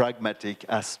and a pragmatic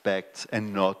aspect,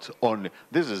 and not only.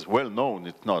 This is well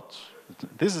known.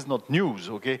 This is not news,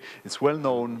 okay? It's well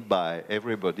known by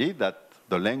everybody that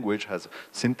the language has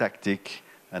syntactic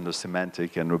and a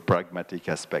semantic and a pragmatic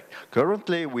aspect.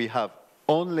 Currently, we have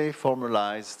only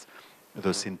formalized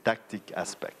the syntactic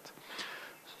aspect.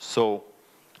 So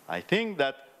I think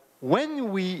that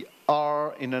when we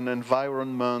are in an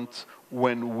environment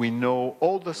when we know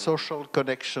all the social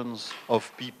connections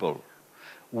of people,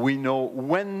 we know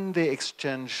when they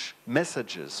exchange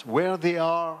messages, where they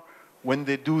are when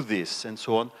they do this, and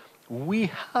so on,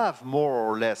 we have more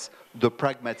or less the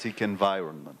pragmatic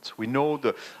environment. We know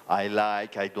the I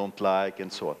like, I don't like,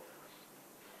 and so on.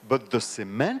 But the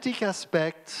semantic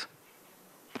aspect,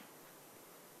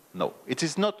 no, it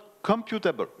is not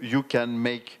computable. You can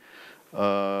make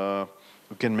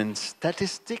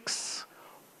statistics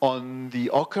on the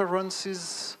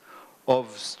occurrences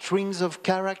of strings of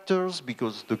characters,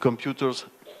 because the computers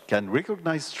can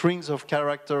recognize strings of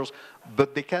characters,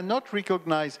 but they cannot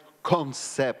recognize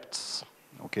concepts,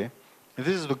 okay? This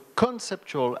is the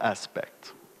conceptual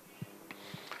aspect.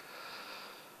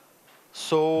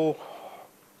 So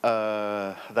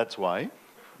that's why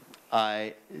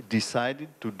I decided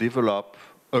to develop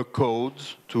a code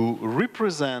to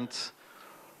represent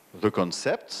the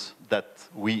concepts that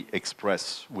we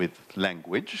express with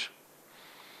language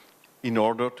in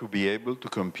order to be able to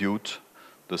compute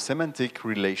the semantic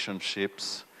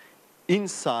relationships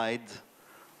inside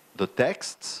the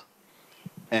texts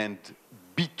and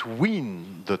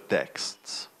between the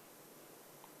texts.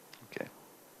 Okay.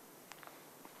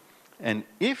 And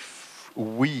if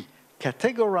we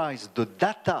categorize the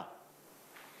data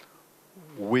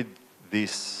with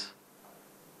this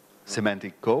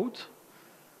semantic code,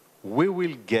 we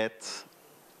will get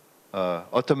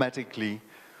automatically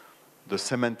the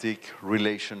semantic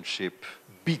relationship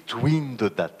between the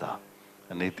data,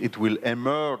 and it will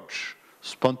emerge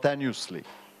spontaneously.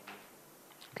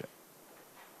 Okay.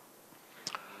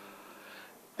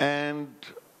 And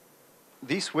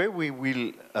this way we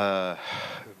will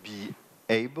be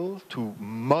able to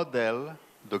model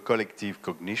the collective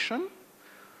cognition,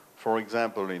 for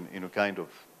example, in a kind of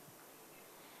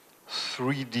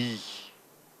 3D,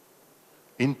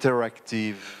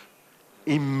 interactive,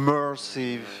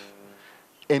 immersive,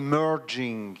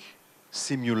 emerging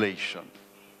simulation.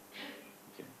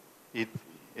 Okay.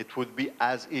 It would be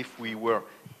as if we were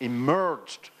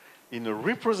immersed in a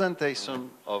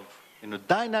representation of, in a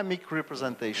dynamic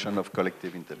representation of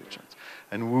collective intelligence.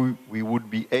 And we would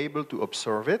be able to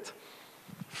observe it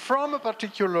from a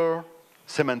particular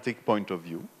semantic point of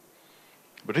view.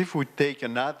 But if we take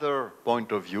another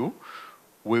point of view,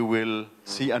 we will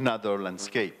see another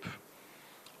landscape.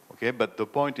 Okay, but the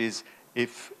point is,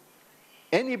 if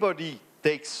anybody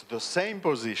takes the same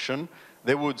position,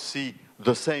 they would see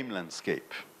the same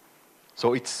landscape.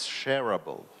 So it's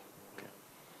shareable. Okay.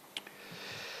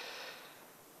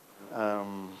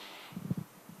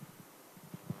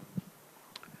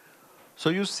 So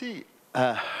you see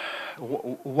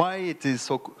why it is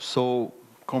so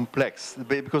complex,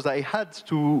 because I had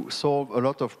to solve a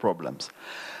lot of problems.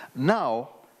 Now,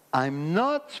 I'm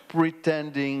not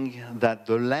pretending that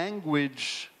the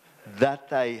language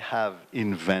that I have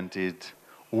invented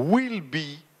will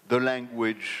be the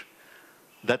language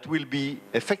that will be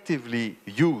effectively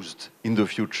used in the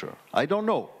future. I don't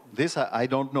know. This I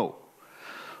don't know.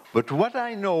 But what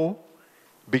I know,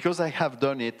 because I have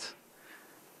done it,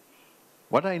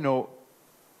 what I know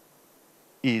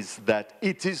is that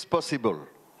it is possible.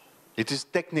 It is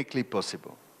technically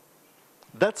possible.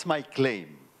 That's my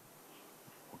claim.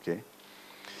 Okay.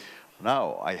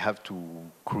 Now I have to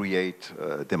create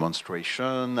a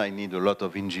demonstration. I need a lot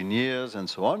of engineers and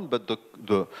so on. But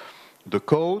the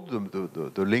code,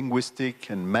 the linguistic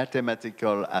and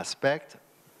mathematical aspect,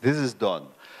 this is done.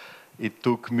 It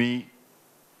took me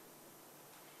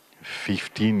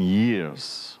 15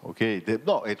 years. Okay.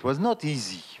 No, it was not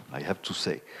easy, I have to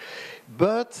say.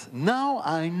 But now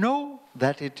I know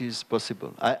that it is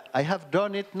possible. I have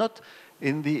done it not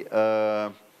in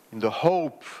the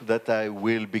hope that I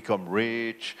will become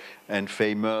rich and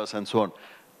famous and so on.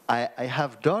 I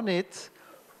have done it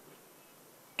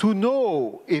to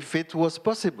know if it was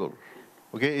possible.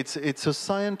 Okay, it's a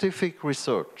scientific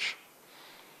research.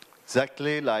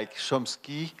 Exactly like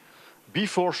Chomsky.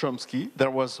 Before Chomsky,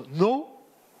 there was no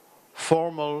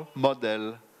formal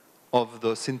model of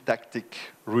the syntactic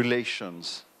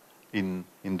relations in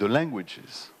the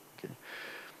languages. Okay.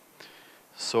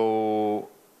 So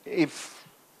if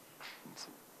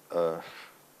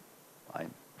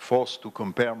I'm forced to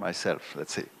compare myself,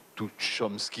 let's say, to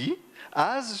Chomsky,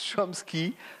 as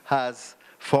Chomsky has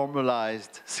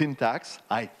formalized syntax,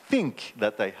 I think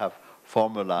that I have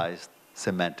formalized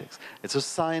semantics. It's a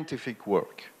scientific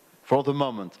work. For the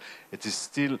moment, it is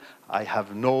still, I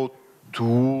have no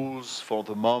tools. For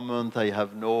the moment, I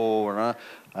have no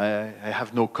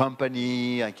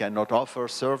company, I cannot offer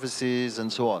services,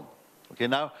 and so on. Okay,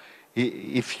 now,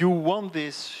 if you want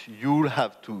this, you'll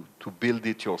have to build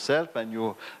it yourself, and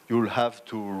you'll have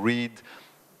to read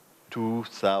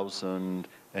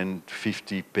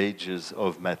 2,050 pages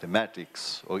of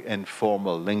mathematics and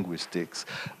formal linguistics.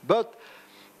 But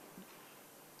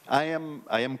I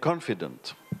am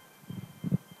confident.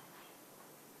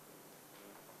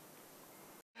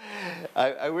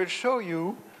 I will show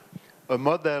you a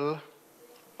model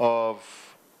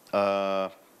of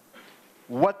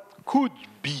what could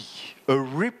be a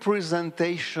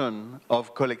representation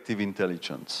of collective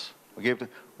intelligence. Okay,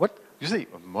 what you see,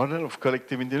 a model of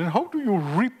collective intelligence? How do you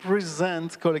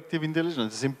represent collective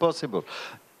intelligence? It's impossible.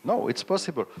 No, it's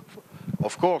possible.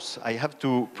 Of course, I have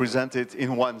to present it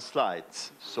in one slide,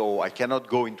 so I cannot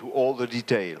go into all the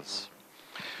details.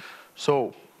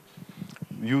 So,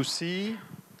 you see,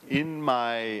 in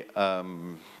my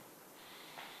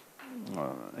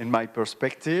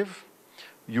perspective,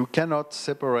 you cannot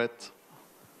separate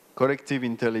collective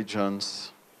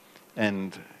intelligence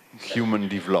and human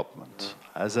development.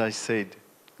 As I said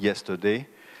yesterday,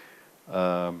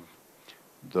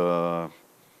 the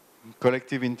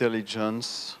collective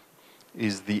intelligence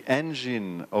is the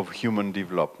engine of human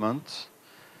development,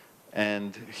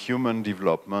 and human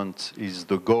development is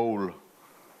the goal.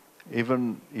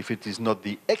 Even if it is not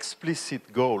the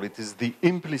explicit goal, it is the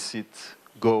implicit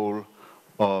goal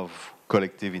of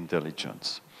collective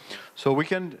intelligence. So we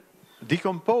can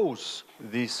decompose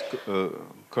this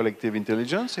collective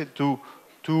intelligence into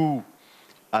two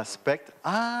aspects.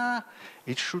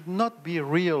 It should not be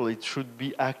real, it should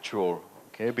be actual,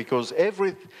 okay? Because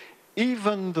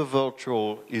even the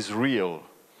virtual is real,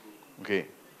 okay?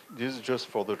 This is just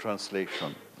for the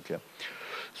translation, okay?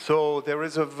 So there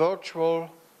is a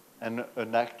virtual and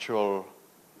an actual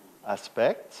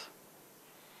aspect.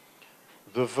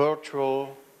 The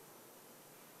virtual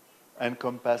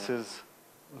encompasses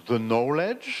the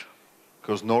knowledge,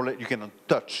 because knowledge, you cannot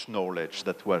touch knowledge,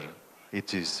 that's where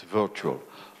it is virtual.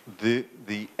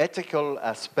 The ethical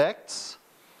aspects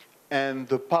and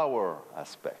the power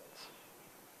aspect.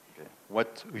 Okay.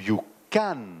 What you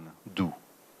can do.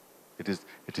 It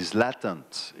is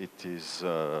latent, it is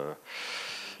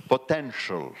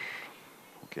potential.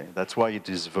 Okay, that's why it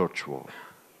is virtual.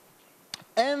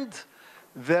 And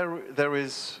there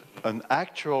is an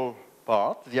actual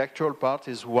part. The actual part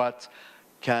is what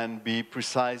can be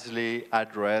precisely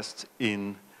addressed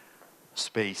in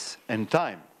space and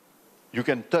time. You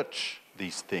can touch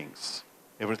these things.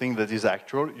 Everything that is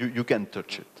actual, you can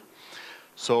touch it.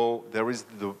 So there is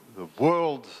the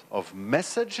world of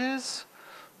messages,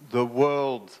 the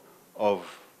world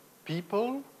of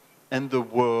people, and the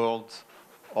world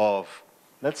of,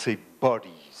 let's say,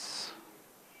 bodies.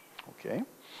 Okay?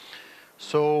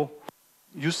 So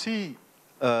you see,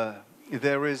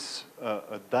 there is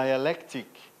a dialectic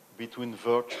between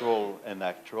virtual and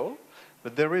actual,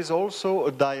 but there is also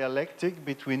a dialectic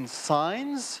between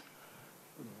signs,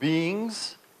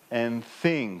 beings, and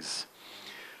things.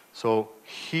 So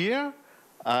here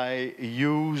I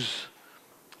use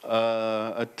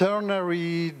a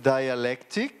ternary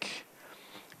dialectic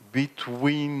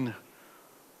between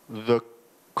the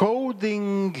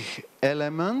coding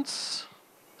elements,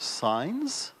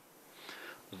 signs,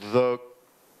 the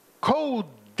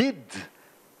coded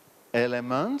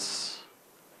elements,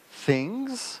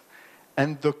 things,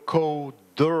 and the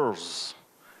coders,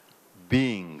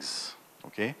 beings,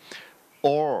 okay?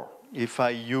 Or if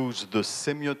I use the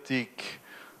semiotic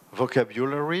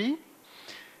vocabulary,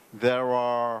 there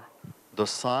are the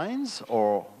signs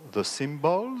or the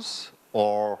symbols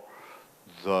or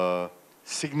the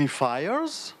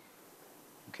signifiers,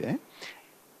 okay?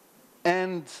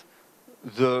 And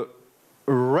the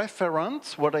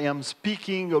referent, what I am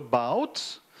speaking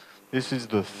about, this is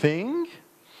the thing,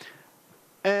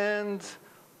 and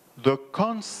the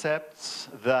concepts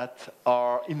that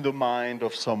are in the mind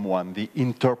of someone, the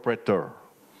interpreter.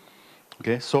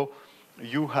 Okay, so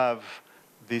you have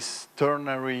this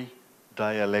ternary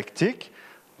dialectic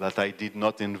that I did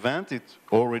not invent, it's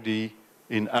already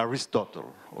in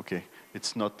Aristotle, okay?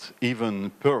 It's not even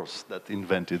Peirce that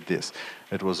invented this.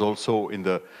 It was also in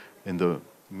the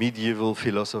medieval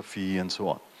philosophy and so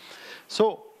on.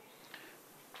 So,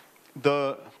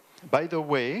 by the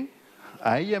way,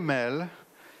 IML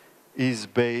is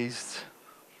based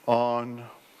on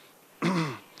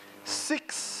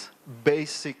 6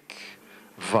 basic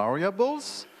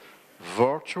variables: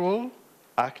 virtual,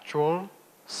 actual,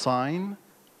 sign,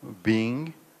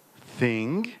 being,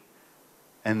 thing,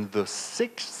 and the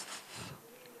 6th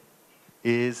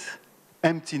is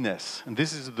emptiness, and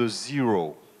this is the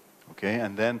zero, okay?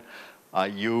 And then I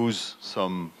use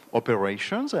some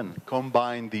operations and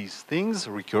combine these things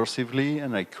recursively,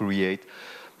 and I create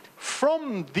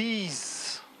from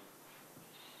these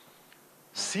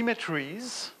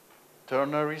symmetries,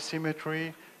 ternary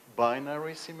symmetry,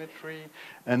 binary symmetry,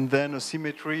 and then a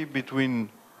symmetry between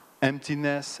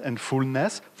emptiness and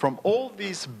fullness. From all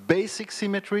these basic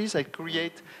symmetries, I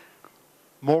create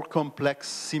more complex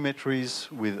symmetries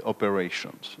with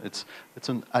operations. It's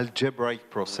an algebraic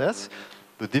process.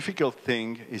 The difficult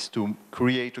thing is to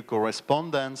create a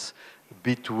correspondence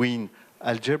between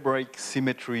algebraic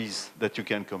symmetries that you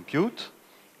can compute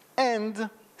and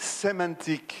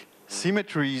semantic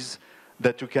symmetries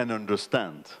that you can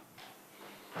understand.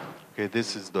 Okay,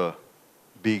 this is the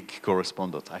big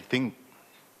correspondence. I think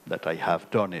that I have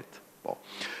done it.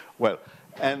 Well,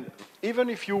 and even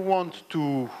if you want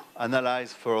to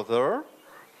analyze further,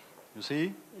 you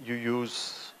see, you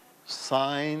use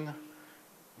sign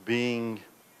being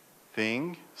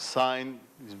thing. Sign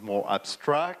is more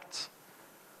abstract,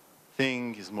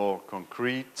 thing is more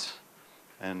concrete,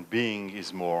 and being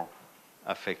is more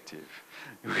affective.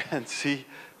 You can see,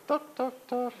 talk, talk,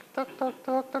 talk, talk, talk,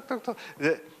 talk, talk, talk, talk.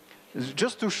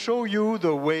 Just to show you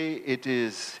the way it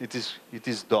is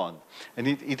done. And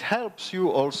it helps you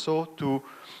also to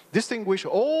distinguish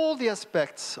all the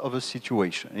aspects of a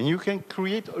situation. And you can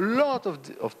create a lot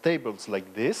of tables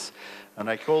like this, and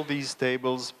I call these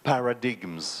tables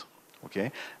paradigms,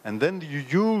 okay? And then you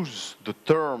use the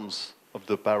terms of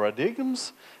the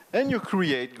paradigms, and you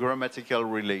create grammatical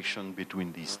relation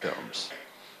between these terms.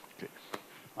 Okay.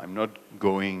 I'm not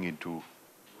going into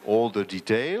all the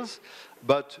details,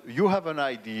 but you have an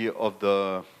idea of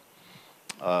the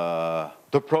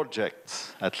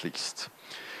project, at least.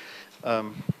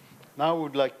 Now I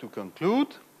would like to conclude.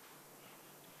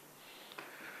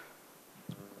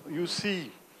 You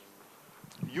see,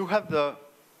 you have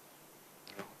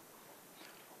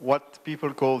what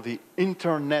people call the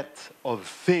Internet of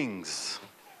Things.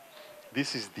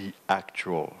 This is the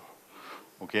actual,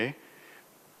 okay?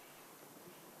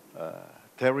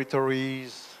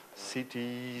 Territories,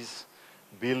 cities,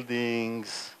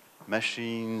 buildings,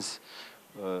 machines,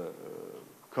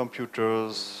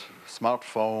 computers,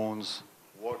 smartphones,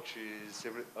 watches,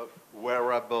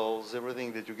 wearables,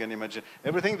 everything that you can imagine.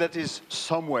 Everything that is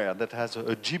somewhere, that has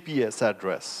a GPS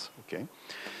address, okay?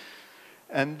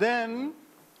 And then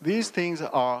these things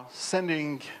are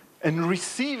sending and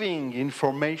receiving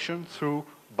information through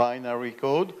binary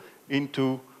code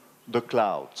into the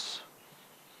clouds.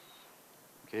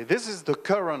 Okay, this is the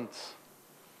current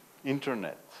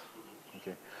internet.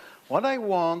 Okay. What I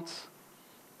want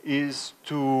is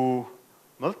to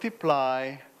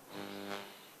multiply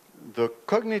the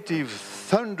cognitive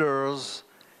thunders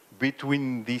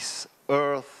between this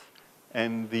earth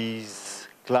and these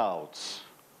clouds,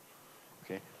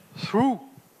 okay, through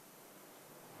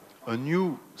a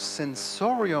new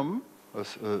sensorium, a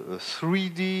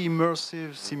 3D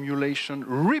immersive simulation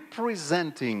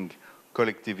representing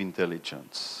collective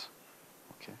intelligence.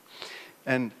 Okay.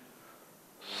 And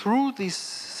through this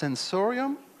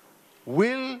sensorium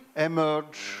will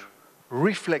emerge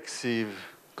reflexive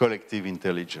collective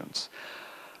intelligence.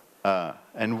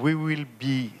 And we will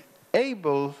be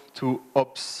able to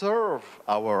observe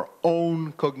our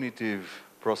own cognitive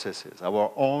processes,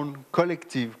 our own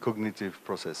collective cognitive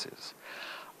processes.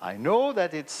 I know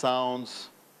that it sounds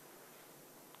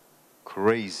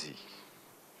crazy,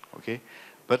 okay?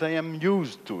 But I am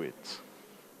used to it.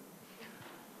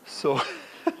 So,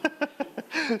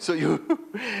 so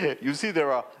you see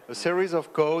there are a series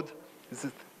of code. This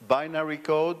is binary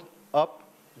code up,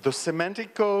 the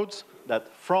semantic codes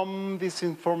that from this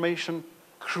information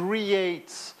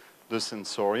creates the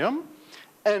sensorium,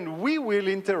 and we will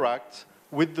interact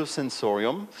with the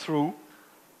sensorium through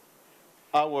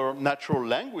our natural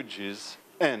languages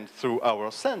and through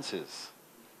our senses.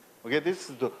 Okay, this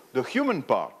is the human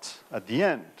part at the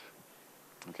end.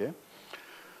 Okay,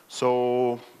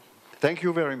 so thank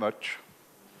you very much.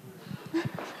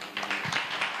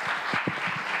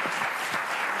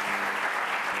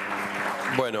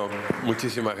 Bueno,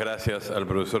 muchísimas gracias al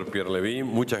profesor Pierre Lévy.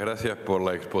 Muchas gracias por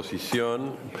la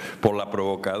exposición, por la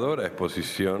provocadora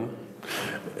exposición.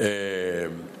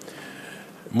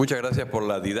 Muchas gracias por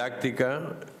la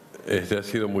didáctica. Ha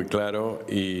sido muy claro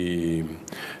y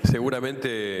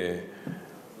seguramente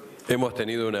hemos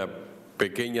tenido una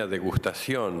pequeña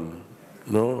degustación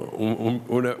 ¿no?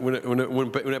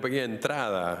 Una pequeña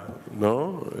entrada,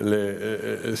 ¿no?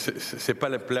 C'est pas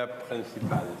le plat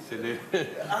principal.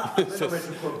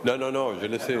 No, je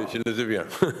le sais bien.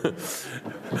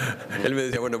 Él me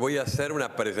decía, bueno, voy a hacer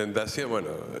una presentación, bueno,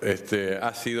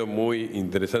 ha sido muy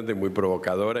interesante, muy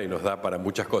provocadora y nos da para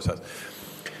muchas cosas.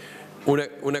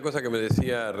 Una cosa que me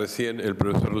decía recién el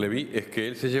profesor Lévy es que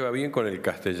él se lleva bien con el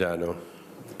castellano.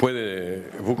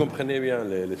 Vous comprenez bien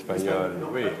l'espagnol?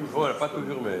 Oui, bueno, pas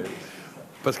toujours, mais...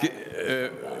 Parce que,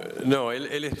 no,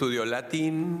 él estudió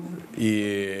latín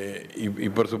y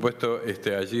por supuesto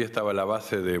allí estaba la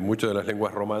base de muchas de las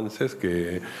lenguas romances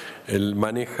que él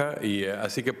maneja, y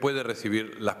así que puede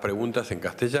recibir las preguntas en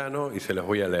castellano y se las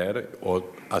voy a leer o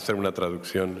hacer una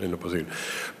traducción en lo posible.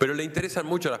 Pero le interesan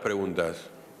mucho las preguntas.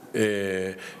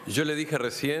 Yo le dije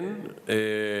recién,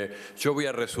 yo voy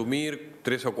a resumir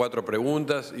 3 o 4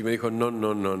 preguntas, y me dijo,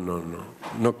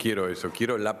 no quiero eso,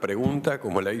 quiero la pregunta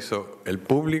como la hizo el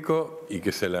público y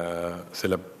que se la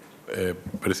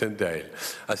presente a él.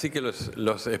 Así que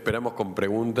los esperamos con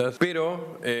preguntas,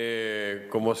 pero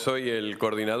como soy el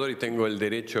coordinador y tengo el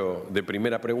derecho de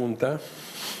primera pregunta,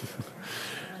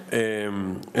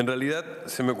 en realidad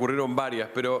se me ocurrieron varias,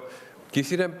 pero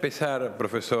quisiera empezar,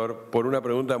 profesor, por una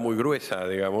pregunta muy gruesa,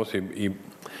 digamos, y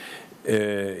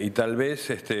tal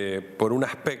vez por un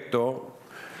aspecto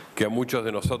que a muchos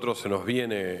de nosotros se nos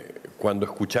viene cuando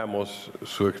escuchamos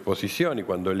su exposición y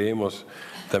cuando leemos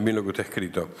también lo que usted ha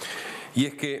escrito. Y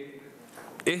es que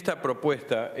esta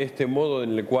propuesta, este modo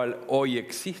en el cual hoy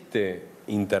existe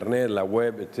Internet, la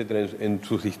web, etcétera, en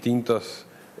sus distintos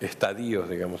estadios,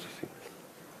 digamos así,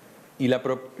 y la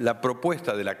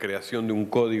propuesta de la creación de un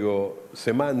código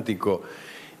semántico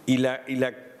y la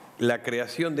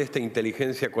creación de esta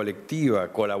inteligencia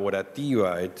colectiva,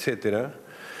 colaborativa, etcétera,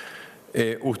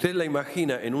 usted la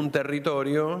imagina en un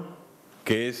territorio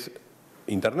que es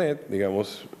Internet,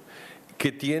 digamos,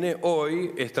 que tiene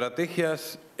hoy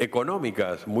estrategias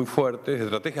económicas muy fuertes,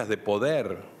 estrategias de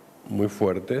poder muy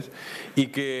fuertes, y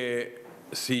que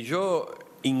si yo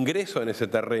ingreso en ese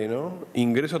terreno,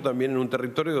 ingreso también en un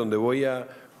territorio donde voy a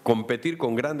competir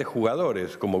con grandes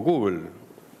jugadores como Google,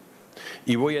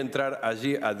 y voy a entrar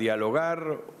allí a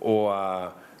dialogar o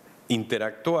a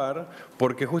interactuar,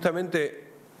 porque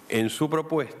justamente en su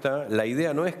propuesta la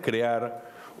idea no es crear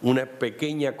una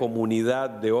pequeña comunidad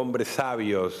de hombres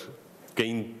sabios que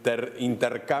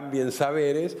intercambien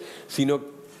saberes, sino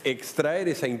extraer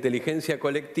esa inteligencia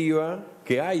colectiva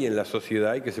que hay en la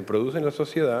sociedad y que se produce en la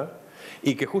sociedad,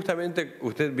 y que justamente,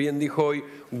 usted bien dijo hoy,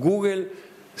 Google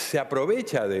se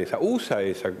aprovecha de esa, usa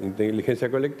esa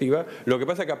inteligencia colectiva. Lo que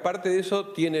pasa es que aparte de eso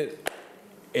tiene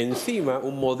encima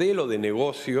un modelo de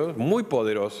negocios muy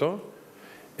poderoso,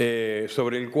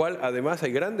 sobre el cual además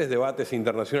hay grandes debates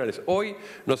internacionales. Hoy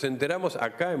nos enteramos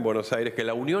acá en Buenos Aires que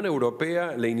la Unión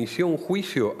Europea le inició un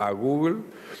juicio a Google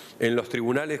en los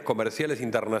tribunales comerciales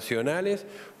internacionales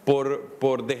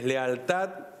por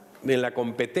deslealtad en la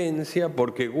competencia,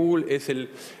 porque Google es el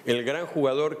gran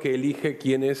jugador que elige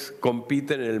quienes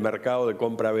compiten en el mercado de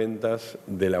compra-ventas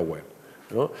de la web,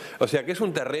 ¿no? O sea que es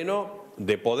un terreno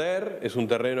de poder, es un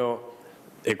terreno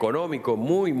económico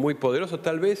muy, muy poderoso,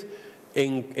 tal vez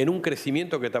en un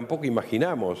crecimiento que tampoco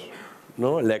imaginamos,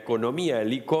 ¿no? La economía,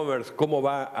 el e-commerce, cómo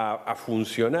va a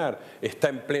funcionar, está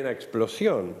en plena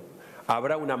explosión.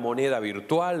 Habrá una moneda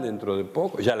virtual dentro de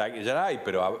poco, ya la hay,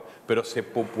 pero se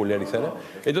popularizará.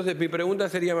 Entonces mi pregunta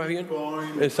sería más bien,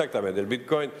 exactamente, el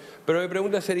Bitcoin, pero mi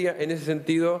pregunta sería en ese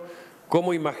sentido,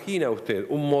 ¿cómo imagina usted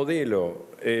un modelo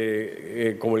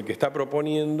como el que está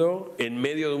proponiendo en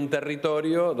medio de un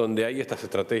territorio donde hay estas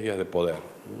estrategias de poder?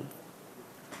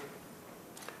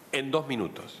 En 2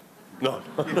 minutos. No.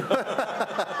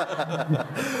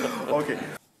 Okay.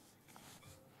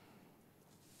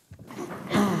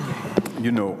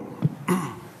 You know,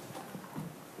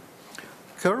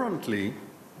 currently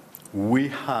we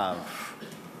have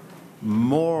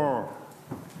more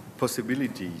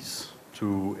possibilities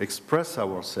to express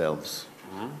ourselves,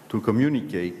 to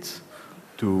communicate,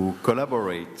 to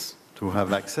collaborate, to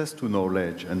have access to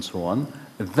knowledge and so on,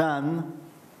 than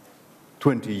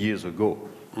 20 years ago.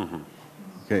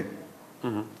 Okay.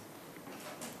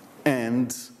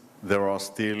 And there are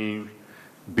still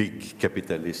big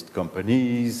capitalist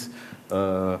companies,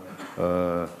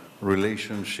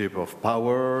 relationship of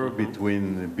power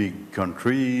between big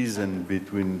countries and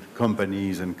between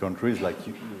companies and countries like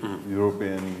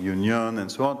European Union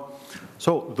and so on.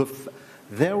 So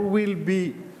there will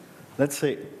be, let's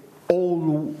say,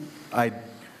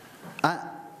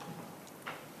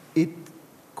 it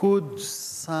could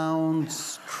sound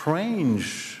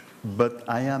strange, but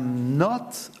I am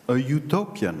not a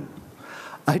utopian.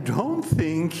 I don't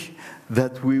think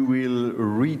that we will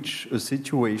reach a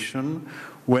situation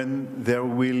when there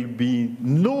will be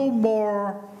no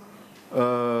more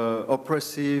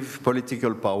oppressive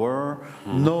political power,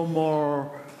 no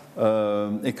more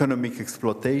economic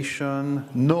exploitation,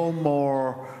 no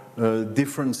more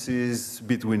differences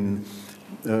between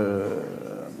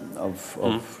and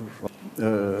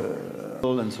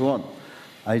so on.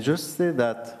 I just say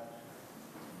that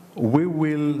we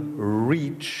will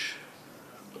reach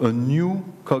a new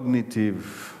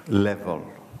cognitive level.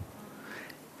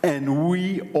 And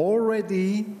we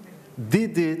already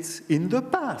did it in the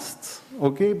past,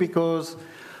 okay? Because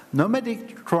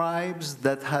nomadic tribes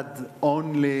that had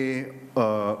only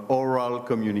oral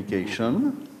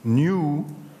communication knew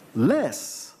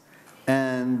less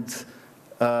and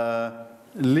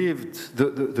lived,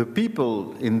 the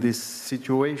people in this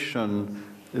situation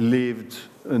lived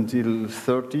until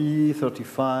 30,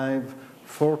 35,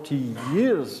 40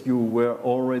 years. You were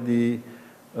already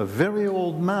a very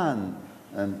old man,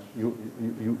 and you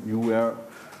were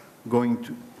going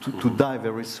to die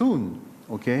very soon,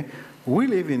 okay? We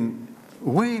live in a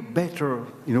way better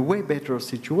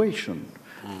situation.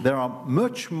 There are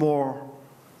much more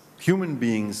human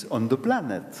beings on the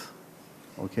planet,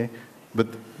 okay? But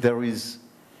there is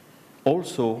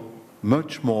also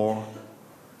much more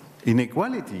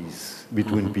inequalities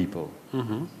between people.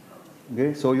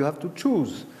 Okay, so you have to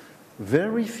choose.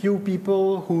 Very few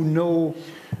people who know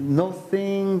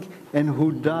nothing and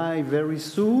who die very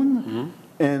soon,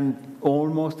 and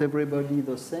almost everybody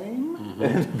the same,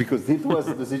 because it was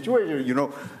the situation. You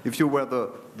know, if you were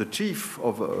the chief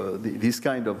of this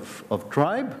kind of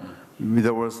tribe,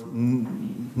 there was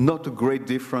not a great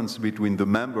difference between the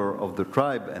member of the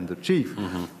tribe and the chief.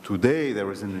 Today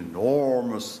there is an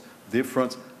enormous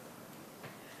difference,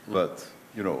 but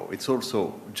you know, it's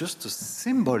also just a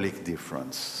symbolic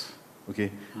difference.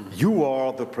 Okay, you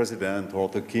are the president or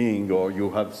the king, or you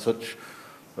have such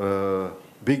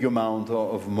big amount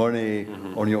of money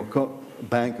on your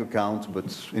bank account, but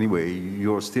anyway,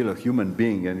 you're still a human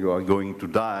being and you are going to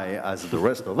die as the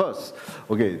rest of us.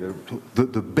 Okay,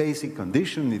 the basic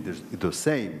condition is the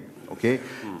same, okay?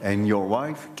 And your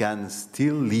wife can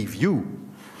still leave you,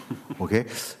 okay?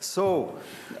 So,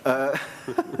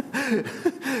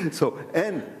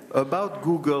 and about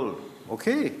Google,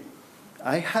 okay,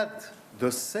 I had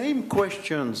the same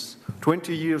questions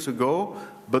 20 years ago,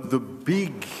 but the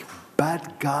big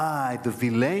bad guy, the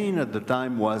villain at the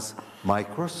time was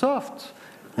Microsoft.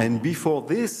 And before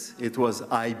this, it was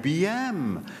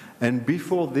IBM. And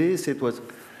before this, it was,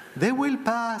 they will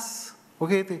pass.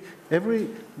 Okay,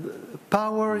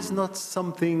 power is not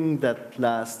something that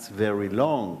lasts very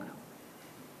long.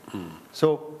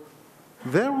 So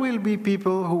there will be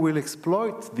people who will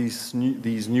exploit these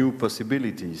new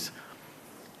possibilities.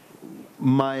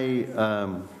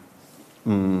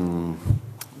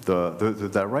 The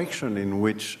direction in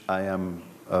which I am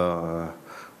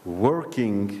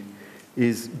working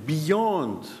is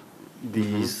beyond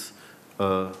these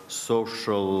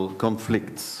social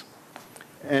conflicts.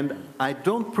 And I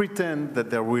don't pretend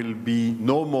that there will be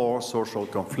no more social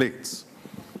conflicts.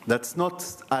 That's not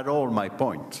at all my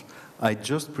point. I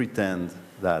just pretend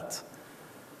that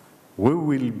we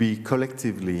will be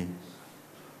collectively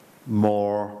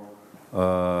more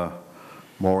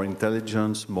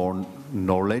intelligent, more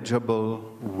knowledgeable.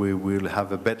 We will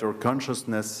have a better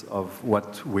consciousness of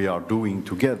what we are doing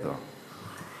together.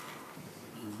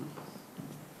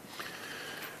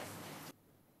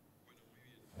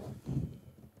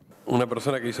 Una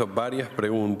persona que hizo varias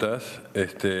preguntas,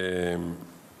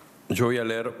 yo voy a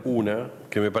leer una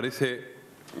que me parece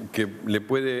que le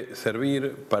puede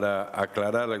servir para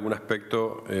aclarar algún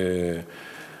aspecto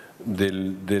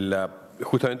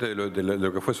justamente de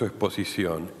lo que fue su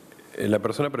exposición. La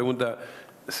persona pregunta,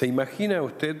 ¿se imagina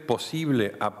usted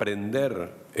posible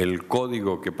aprender el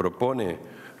código que propone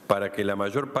para que la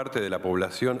mayor parte de la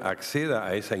población acceda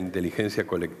a esa inteligencia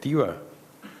colectiva?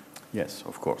 Yes,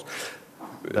 of course.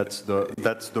 That's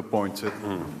the point.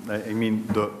 I mean,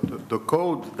 the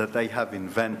code that I have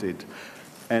invented,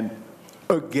 and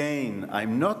again,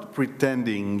 I'm not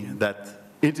pretending that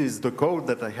it is the code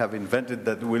that I have invented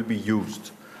that will be used.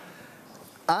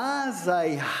 As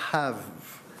I have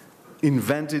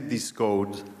invented this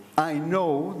code, I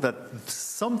know that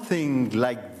something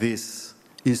like this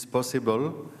is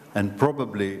possible and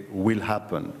probably will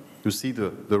happen. You see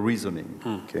the reasoning,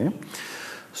 okay?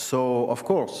 So, of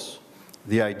course,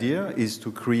 the idea is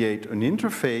to create an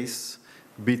interface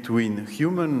between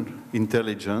human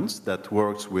intelligence that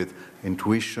works with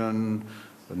intuition,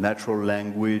 natural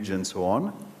language, and so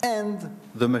on, and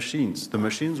the machines. The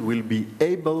machines will be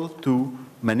able to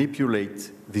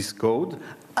manipulate this code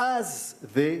as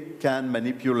they can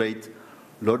manipulate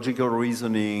logical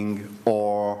reasoning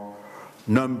or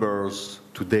numbers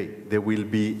today. They will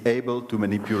be able to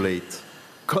manipulate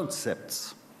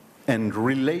concepts and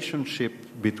relationship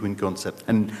between concepts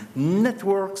and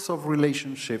networks of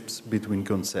relationships between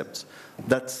concepts.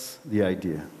 That's the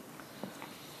idea.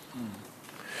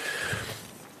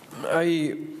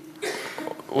 Hay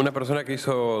una persona que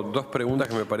hizo dos preguntas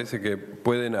que me parece que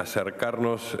pueden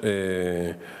acercarnos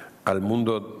al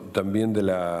mundo también de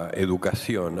la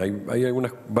educación. Hay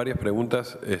varias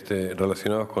preguntas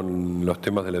relacionadas con los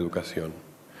temas de la educación.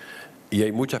 Y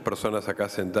hay muchas personas acá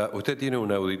sentadas. Usted tiene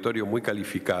un auditorio muy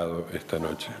calificado esta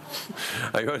noche.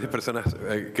 Hay varias personas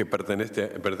que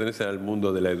pertenecen al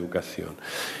mundo de la educación.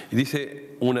 Y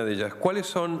dice una de ellas, ¿cuáles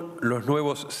son los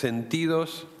nuevos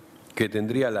sentidos que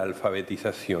tendría la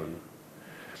alfabetización?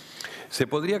 ¿Se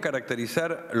podría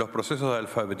caracterizar los procesos de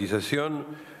alfabetización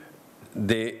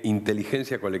de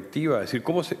inteligencia colectiva? Es decir,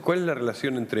 ¿cuál es la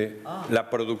relación entre la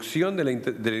producción de la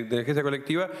inteligencia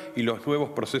colectiva y los nuevos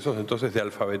procesos entonces de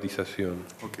alfabetización?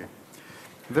 Okay.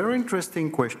 Very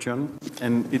interesting question,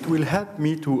 and it will help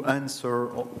me to answer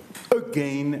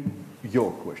again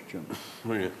your question.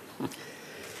 Muy bien.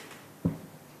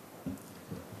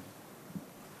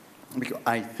 Because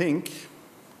I think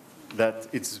that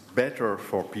it's better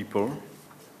for people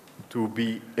to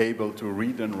be able to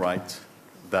read and write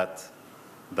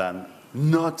than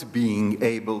not being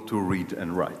able to read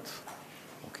and write.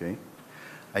 Okay?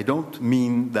 I don't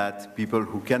mean that people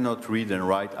who cannot read and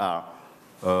write are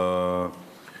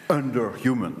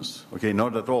under-humans. Okay,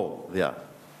 not at all. They are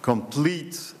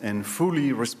complete and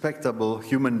fully respectable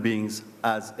human beings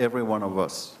as every one of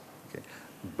us. Okay?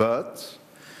 But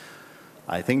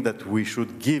I think that we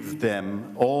should give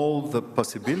them all the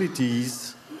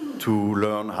possibilities to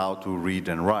learn how to read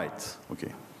and write.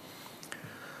 Okay.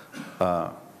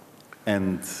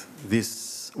 And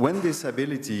when this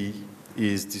ability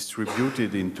is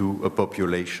distributed into a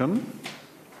population,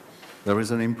 there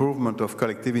is an improvement of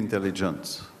collective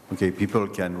intelligence. Okay, people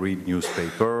can read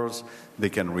newspapers, they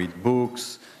can read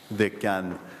books, they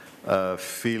can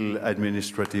fill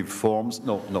administrative forms.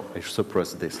 No, I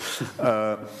suppress this.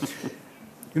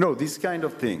 These kind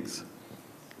of things.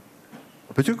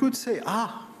 But you could say,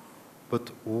 but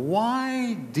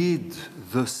why did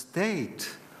the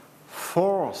state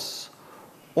force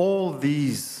all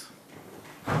these?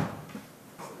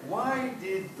 Why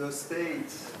did the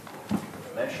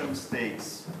nation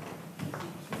states,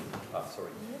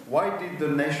 why did the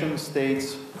nation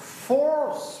states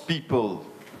force people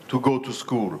to go to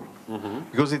school? Mm-hmm.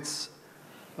 Because it's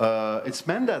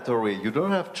mandatory. You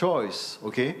don't have choice,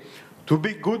 okay? To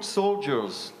be good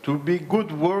soldiers, to be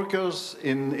good workers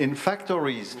in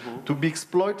factories, mm-hmm. to be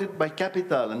exploited by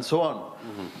capital, and so on.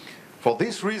 Mm-hmm. For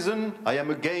this reason, I am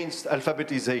against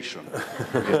alphabetization.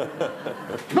 Okay.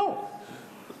 No.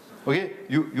 Okay,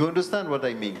 you understand what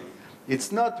I mean?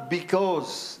 It's not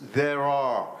because there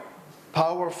are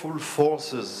powerful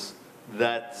forces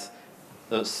that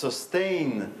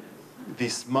sustain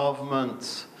this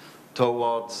movement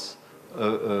towards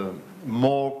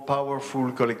more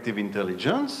powerful collective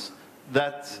intelligence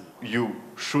that you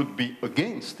should be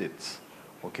against it.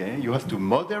 Okay, you have to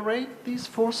moderate these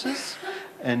forces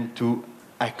and to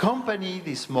accompany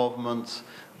this movement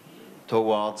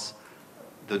towards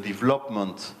the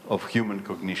development of human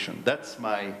cognition. That's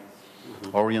my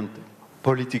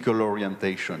political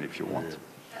orientation, if you want.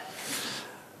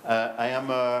 I am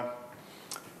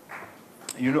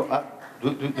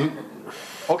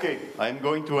okay, I'm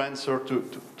going to answer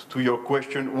to your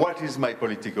question, what is my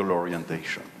political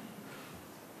orientation?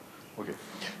 Okay.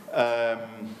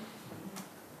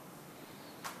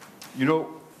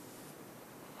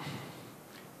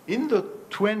 In the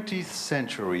 20th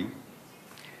century,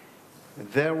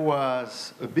 there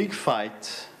was a big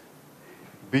fight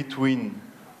between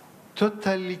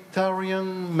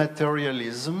totalitarian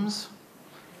materialisms,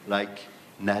 like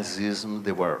Nazism,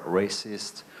 they were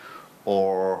racist,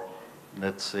 or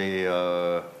let's say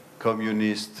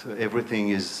communist, everything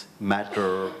is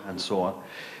matter, and so on.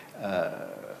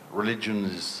 Religion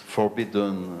is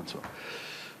forbidden, and so on.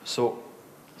 So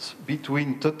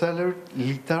between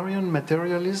totalitarian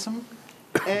materialism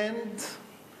and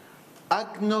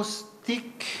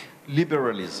agnostic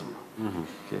liberalism. Mm-hmm.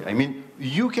 Okay. I mean,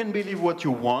 you can believe what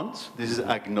you want, this is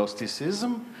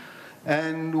agnosticism,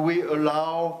 and we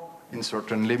allow, in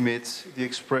certain limits, the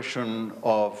expression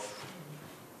of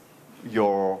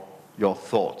your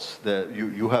thoughts, that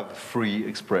you have free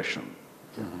expression.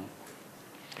 Mm-hmm.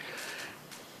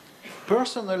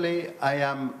 Personally, I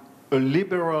am a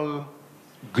liberal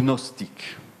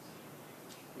Gnostic.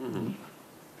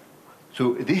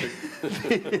 So,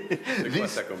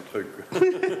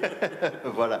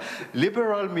 voilà.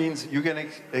 Liberal means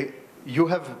you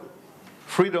have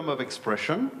freedom of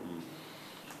expression.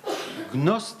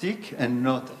 Gnostic and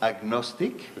not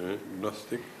agnostic.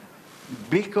 Gnostic.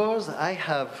 Because I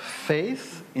have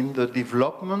faith in the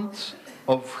development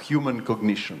of human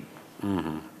cognition.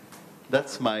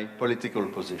 That's my political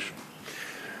position.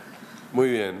 Muy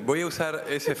bien. Voy a usar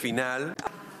ese final,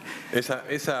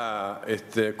 esa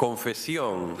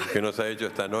confesión que nos ha hecho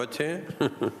esta noche,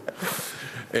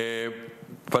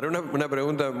 para una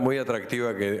pregunta muy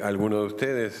atractiva que alguno de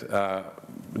ustedes ha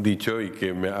dicho y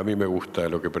que a mí me gusta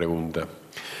lo que pregunta.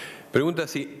 Pregunta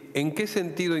así: ¿en qué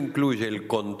sentido incluye el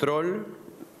control,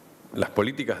 las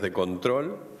políticas de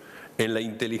control, en la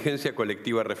inteligencia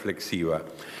colectiva reflexiva?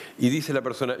 Y dice la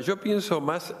persona: yo pienso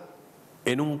más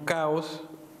en un caos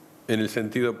en el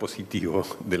sentido positivo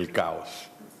del caos.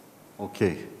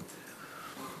 Okay.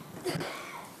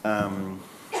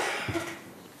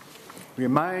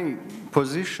 My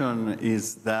position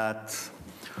is that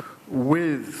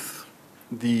with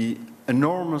the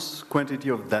enormous quantity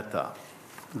of data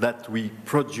that we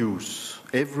produce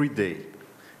every day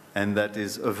and that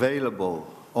is available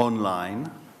online,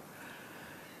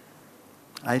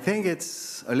 I think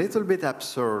it's a little bit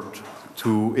absurd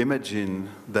to imagine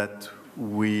that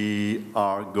we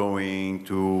are going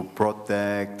to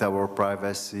protect our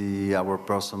privacy, our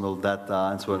personal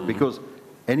data, and so on. Because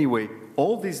anyway,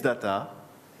 all these data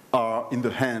are in the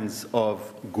hands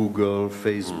of Google,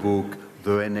 Facebook,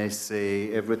 the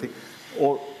NSA, everything,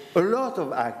 or a lot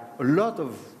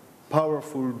of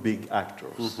powerful big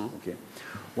actors. Okay.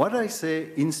 What I say,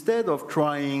 instead of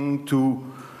trying to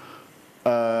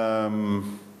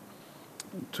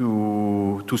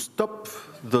stop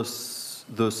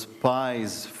the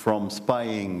spies from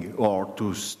spying, or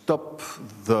to stop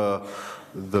the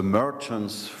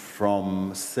merchants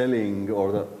from selling,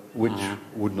 or which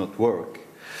would not work,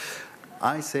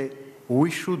 I say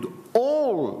we should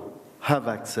all have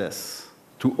access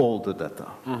to all the data.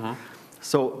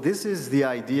 So this is the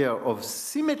idea of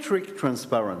symmetric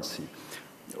transparency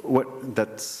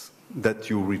that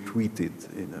you retweeted.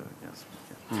 Yes.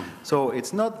 So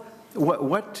it's not,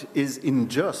 what is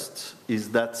unjust is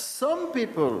that some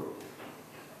people,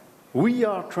 we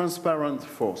are transparent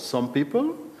for some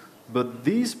people, but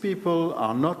these people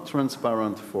are not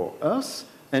transparent for us,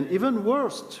 and even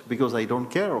worse, because I don't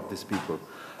care of these people.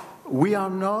 We are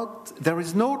not, there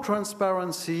is no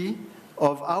transparency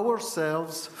of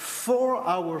ourselves for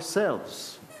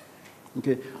ourselves.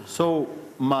 Okay, so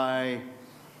my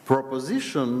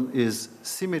proposition is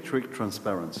symmetric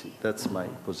transparency. That's my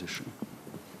position.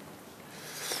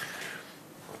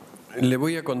 Le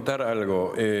voy a contar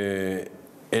algo.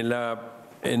 En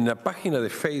la página de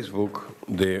Facebook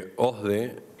de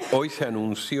OSDE hoy se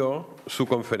anunció su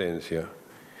conferencia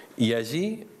y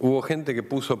allí hubo gente que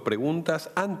puso preguntas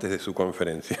antes de su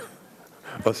conferencia.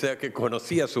 O sea que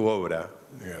conocía su obra,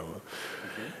 digamos.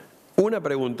 Una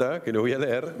pregunta que les voy a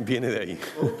leer viene de ahí.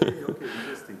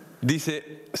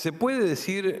 Dice: ¿se puede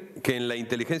decir que en la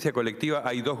inteligencia colectiva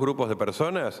hay dos grupos de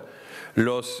personas?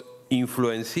 Los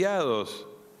influenciados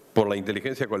por la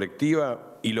inteligencia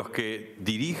colectiva y los que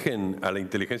dirigen a la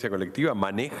inteligencia colectiva,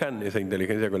 manejan esa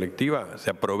inteligencia colectiva, se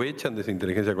aprovechan de esa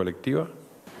inteligencia colectiva.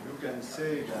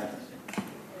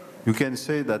 You can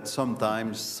say that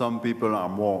sometimes some people are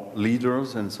more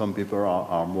leaders and some people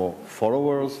are more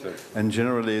followers, and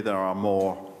generally there are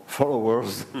more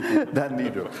followers than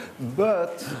leaders.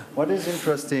 But what is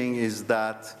interesting is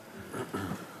that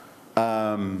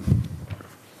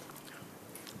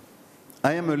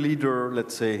I am a leader,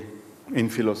 let's say, in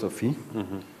philosophy,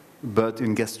 but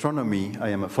in gastronomy I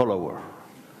am a follower.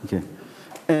 Okay.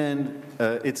 And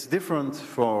it's different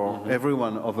for every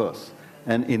one of us.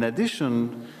 And in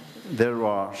addition, there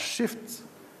are shifts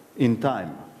in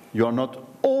time. You are not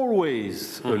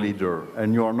always a leader,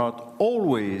 and you are not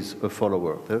always a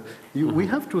follower. We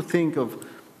have to think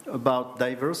about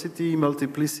diversity,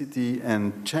 multiplicity,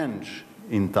 and change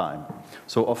in time.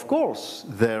 So, of course,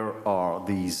 there are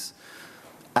these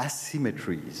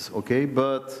asymmetries, okay?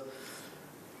 But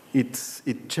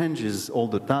it changes all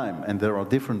the time, and there are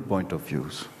different point of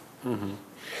views.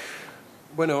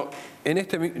 Bueno,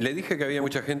 le dije que había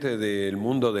mucha gente del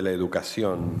mundo de la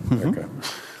educación acá.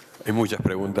 Hay muchas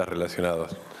preguntas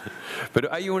relacionadas. Pero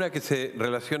hay una que se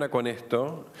relaciona con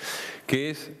esto, que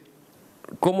es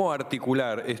cómo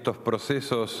articular estos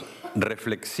procesos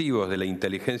reflexivos de la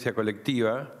inteligencia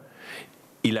colectiva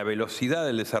y la velocidad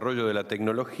del desarrollo de la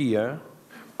tecnología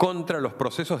contra los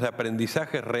procesos de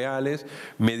aprendizaje reales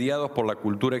mediados por la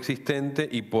cultura existente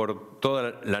y por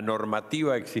toda la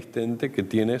normativa existente que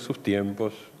tiene sus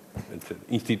tiempos, etc.,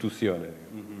 instituciones.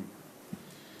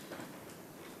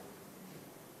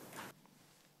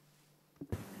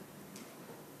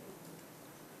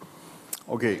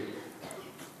 Okay.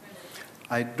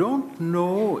 I don't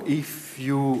know if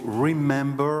you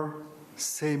remember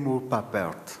Seymour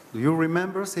Papert. Do you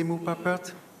remember Seymour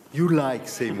Papert? You like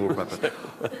Seymour Papert.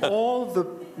 All the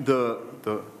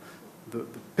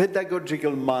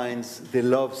pedagogical minds, they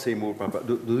love Seymour Papert.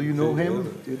 Do you know him?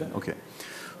 Okay.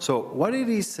 So what did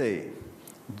he say?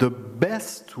 The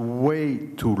best way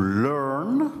to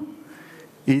learn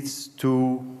is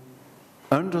to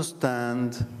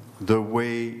understand the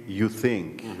way you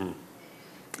think.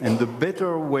 And the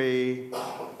better way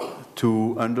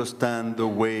to understand the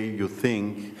way you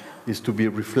think is to be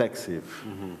reflexive.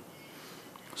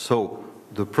 So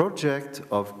the project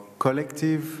of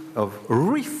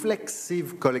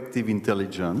reflexive collective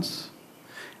intelligence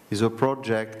is a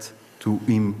project to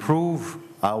improve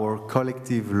our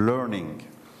collective learning.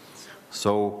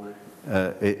 So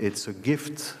it's a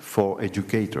gift for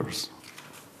educators.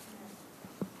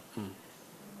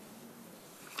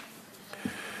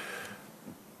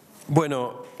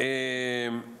 Bueno,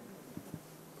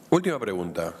 última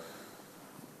pregunta.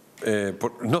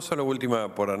 No solo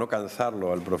última para no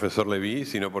cansarlo al profesor Lévy,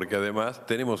 sino porque además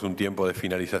tenemos un tiempo de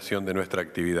finalización de nuestra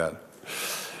actividad.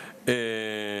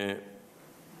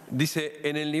 Dice,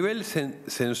 en el nivel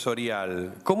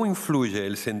sensorial, ¿cómo influye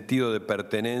el sentido de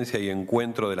pertenencia y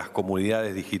encuentro de las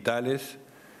comunidades digitales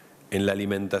en la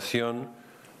alimentación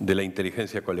de la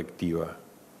inteligencia colectiva?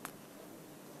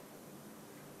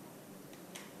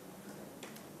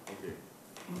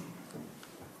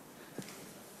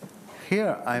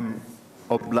 Here I'm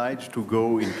obliged to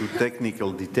go into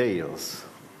technical details.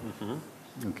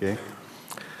 Okay.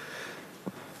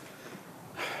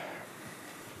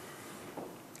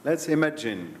 Let's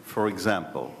imagine, for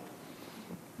example,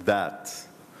 that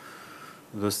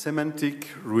the semantic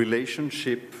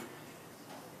relationship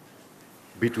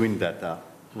between data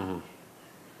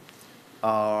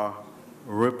are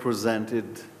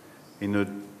represented in a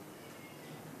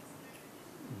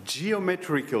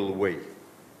geometrical way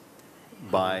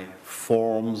by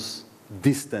forms,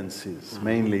 distances,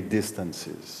 mainly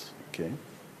distances, okay?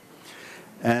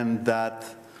 And that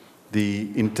the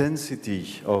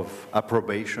intensity of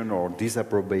approbation or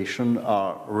disapprobation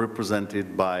are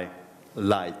represented by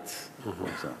light, for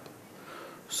example.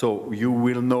 So you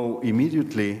will know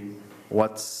immediately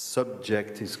what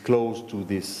subject is close to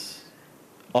this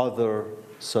other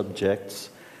subjects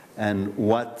and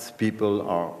what people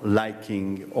are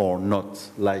liking or not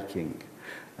liking.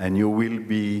 And you will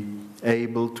be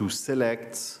able to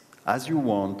select, as you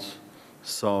want,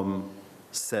 some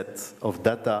set of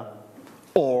data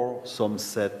or some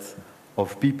set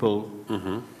of people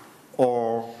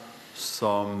or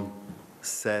some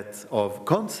set of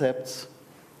concepts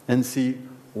and see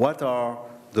what are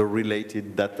the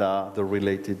related data, the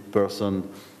related person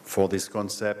for this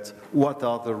concept, what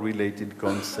are the related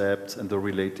concepts and the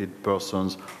related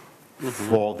persons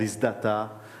for this data.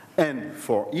 And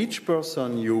for each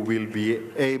person, you will be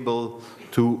able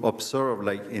to observe,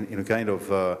 like in a kind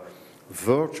of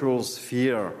virtual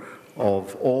sphere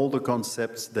of all the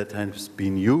concepts that has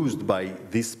been used by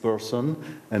this person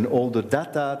and all the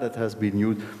data that has been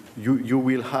used. You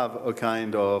will have a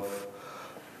kind of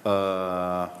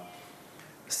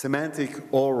semantic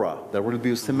aura. There will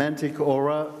be a semantic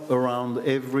aura around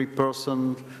every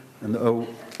person and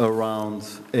around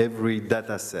every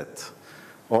data set,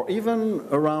 or even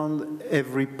around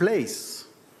every place.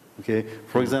 Okay?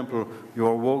 For example, you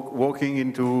are walking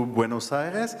into Buenos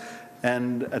Aires,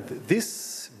 and at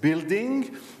this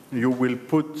building, you will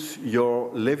put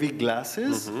your Lévy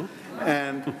glasses,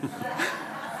 and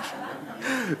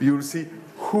you'll see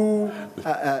who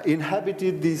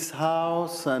inhabited this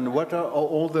house and what are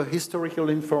all the historical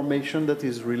information that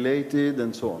is related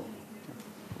and so on.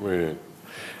 Muy bien.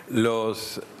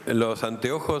 Los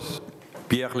anteojos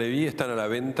Pierre Lévy están a la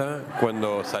venta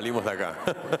cuando salimos de acá.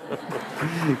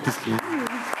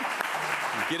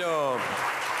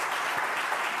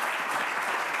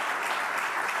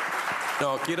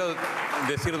 Quiero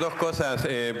decir dos cosas.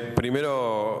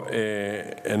 Primero,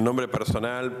 en nombre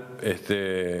personal,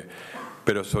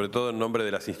 pero sobre todo en nombre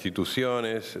de las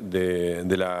instituciones,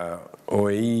 de la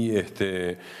OEI,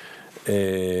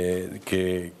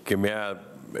 que me ha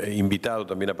invitado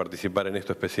también a participar en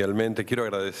esto especialmente. Quiero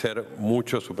agradecer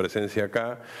mucho su presencia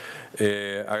acá,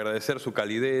 agradecer su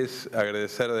calidez,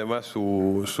 agradecer además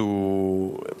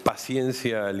su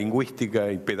paciencia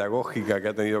lingüística y pedagógica que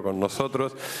ha tenido con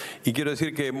nosotros. Y quiero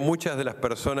decir que muchas de las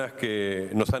personas que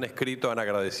nos han escrito han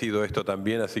agradecido esto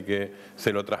también, así que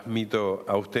se lo transmito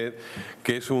a usted,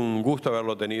 que es un gusto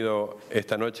haberlo tenido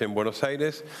esta noche en Buenos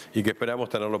Aires y que esperamos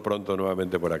tenerlo pronto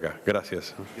nuevamente por acá.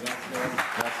 Gracias.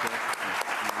 Gracias.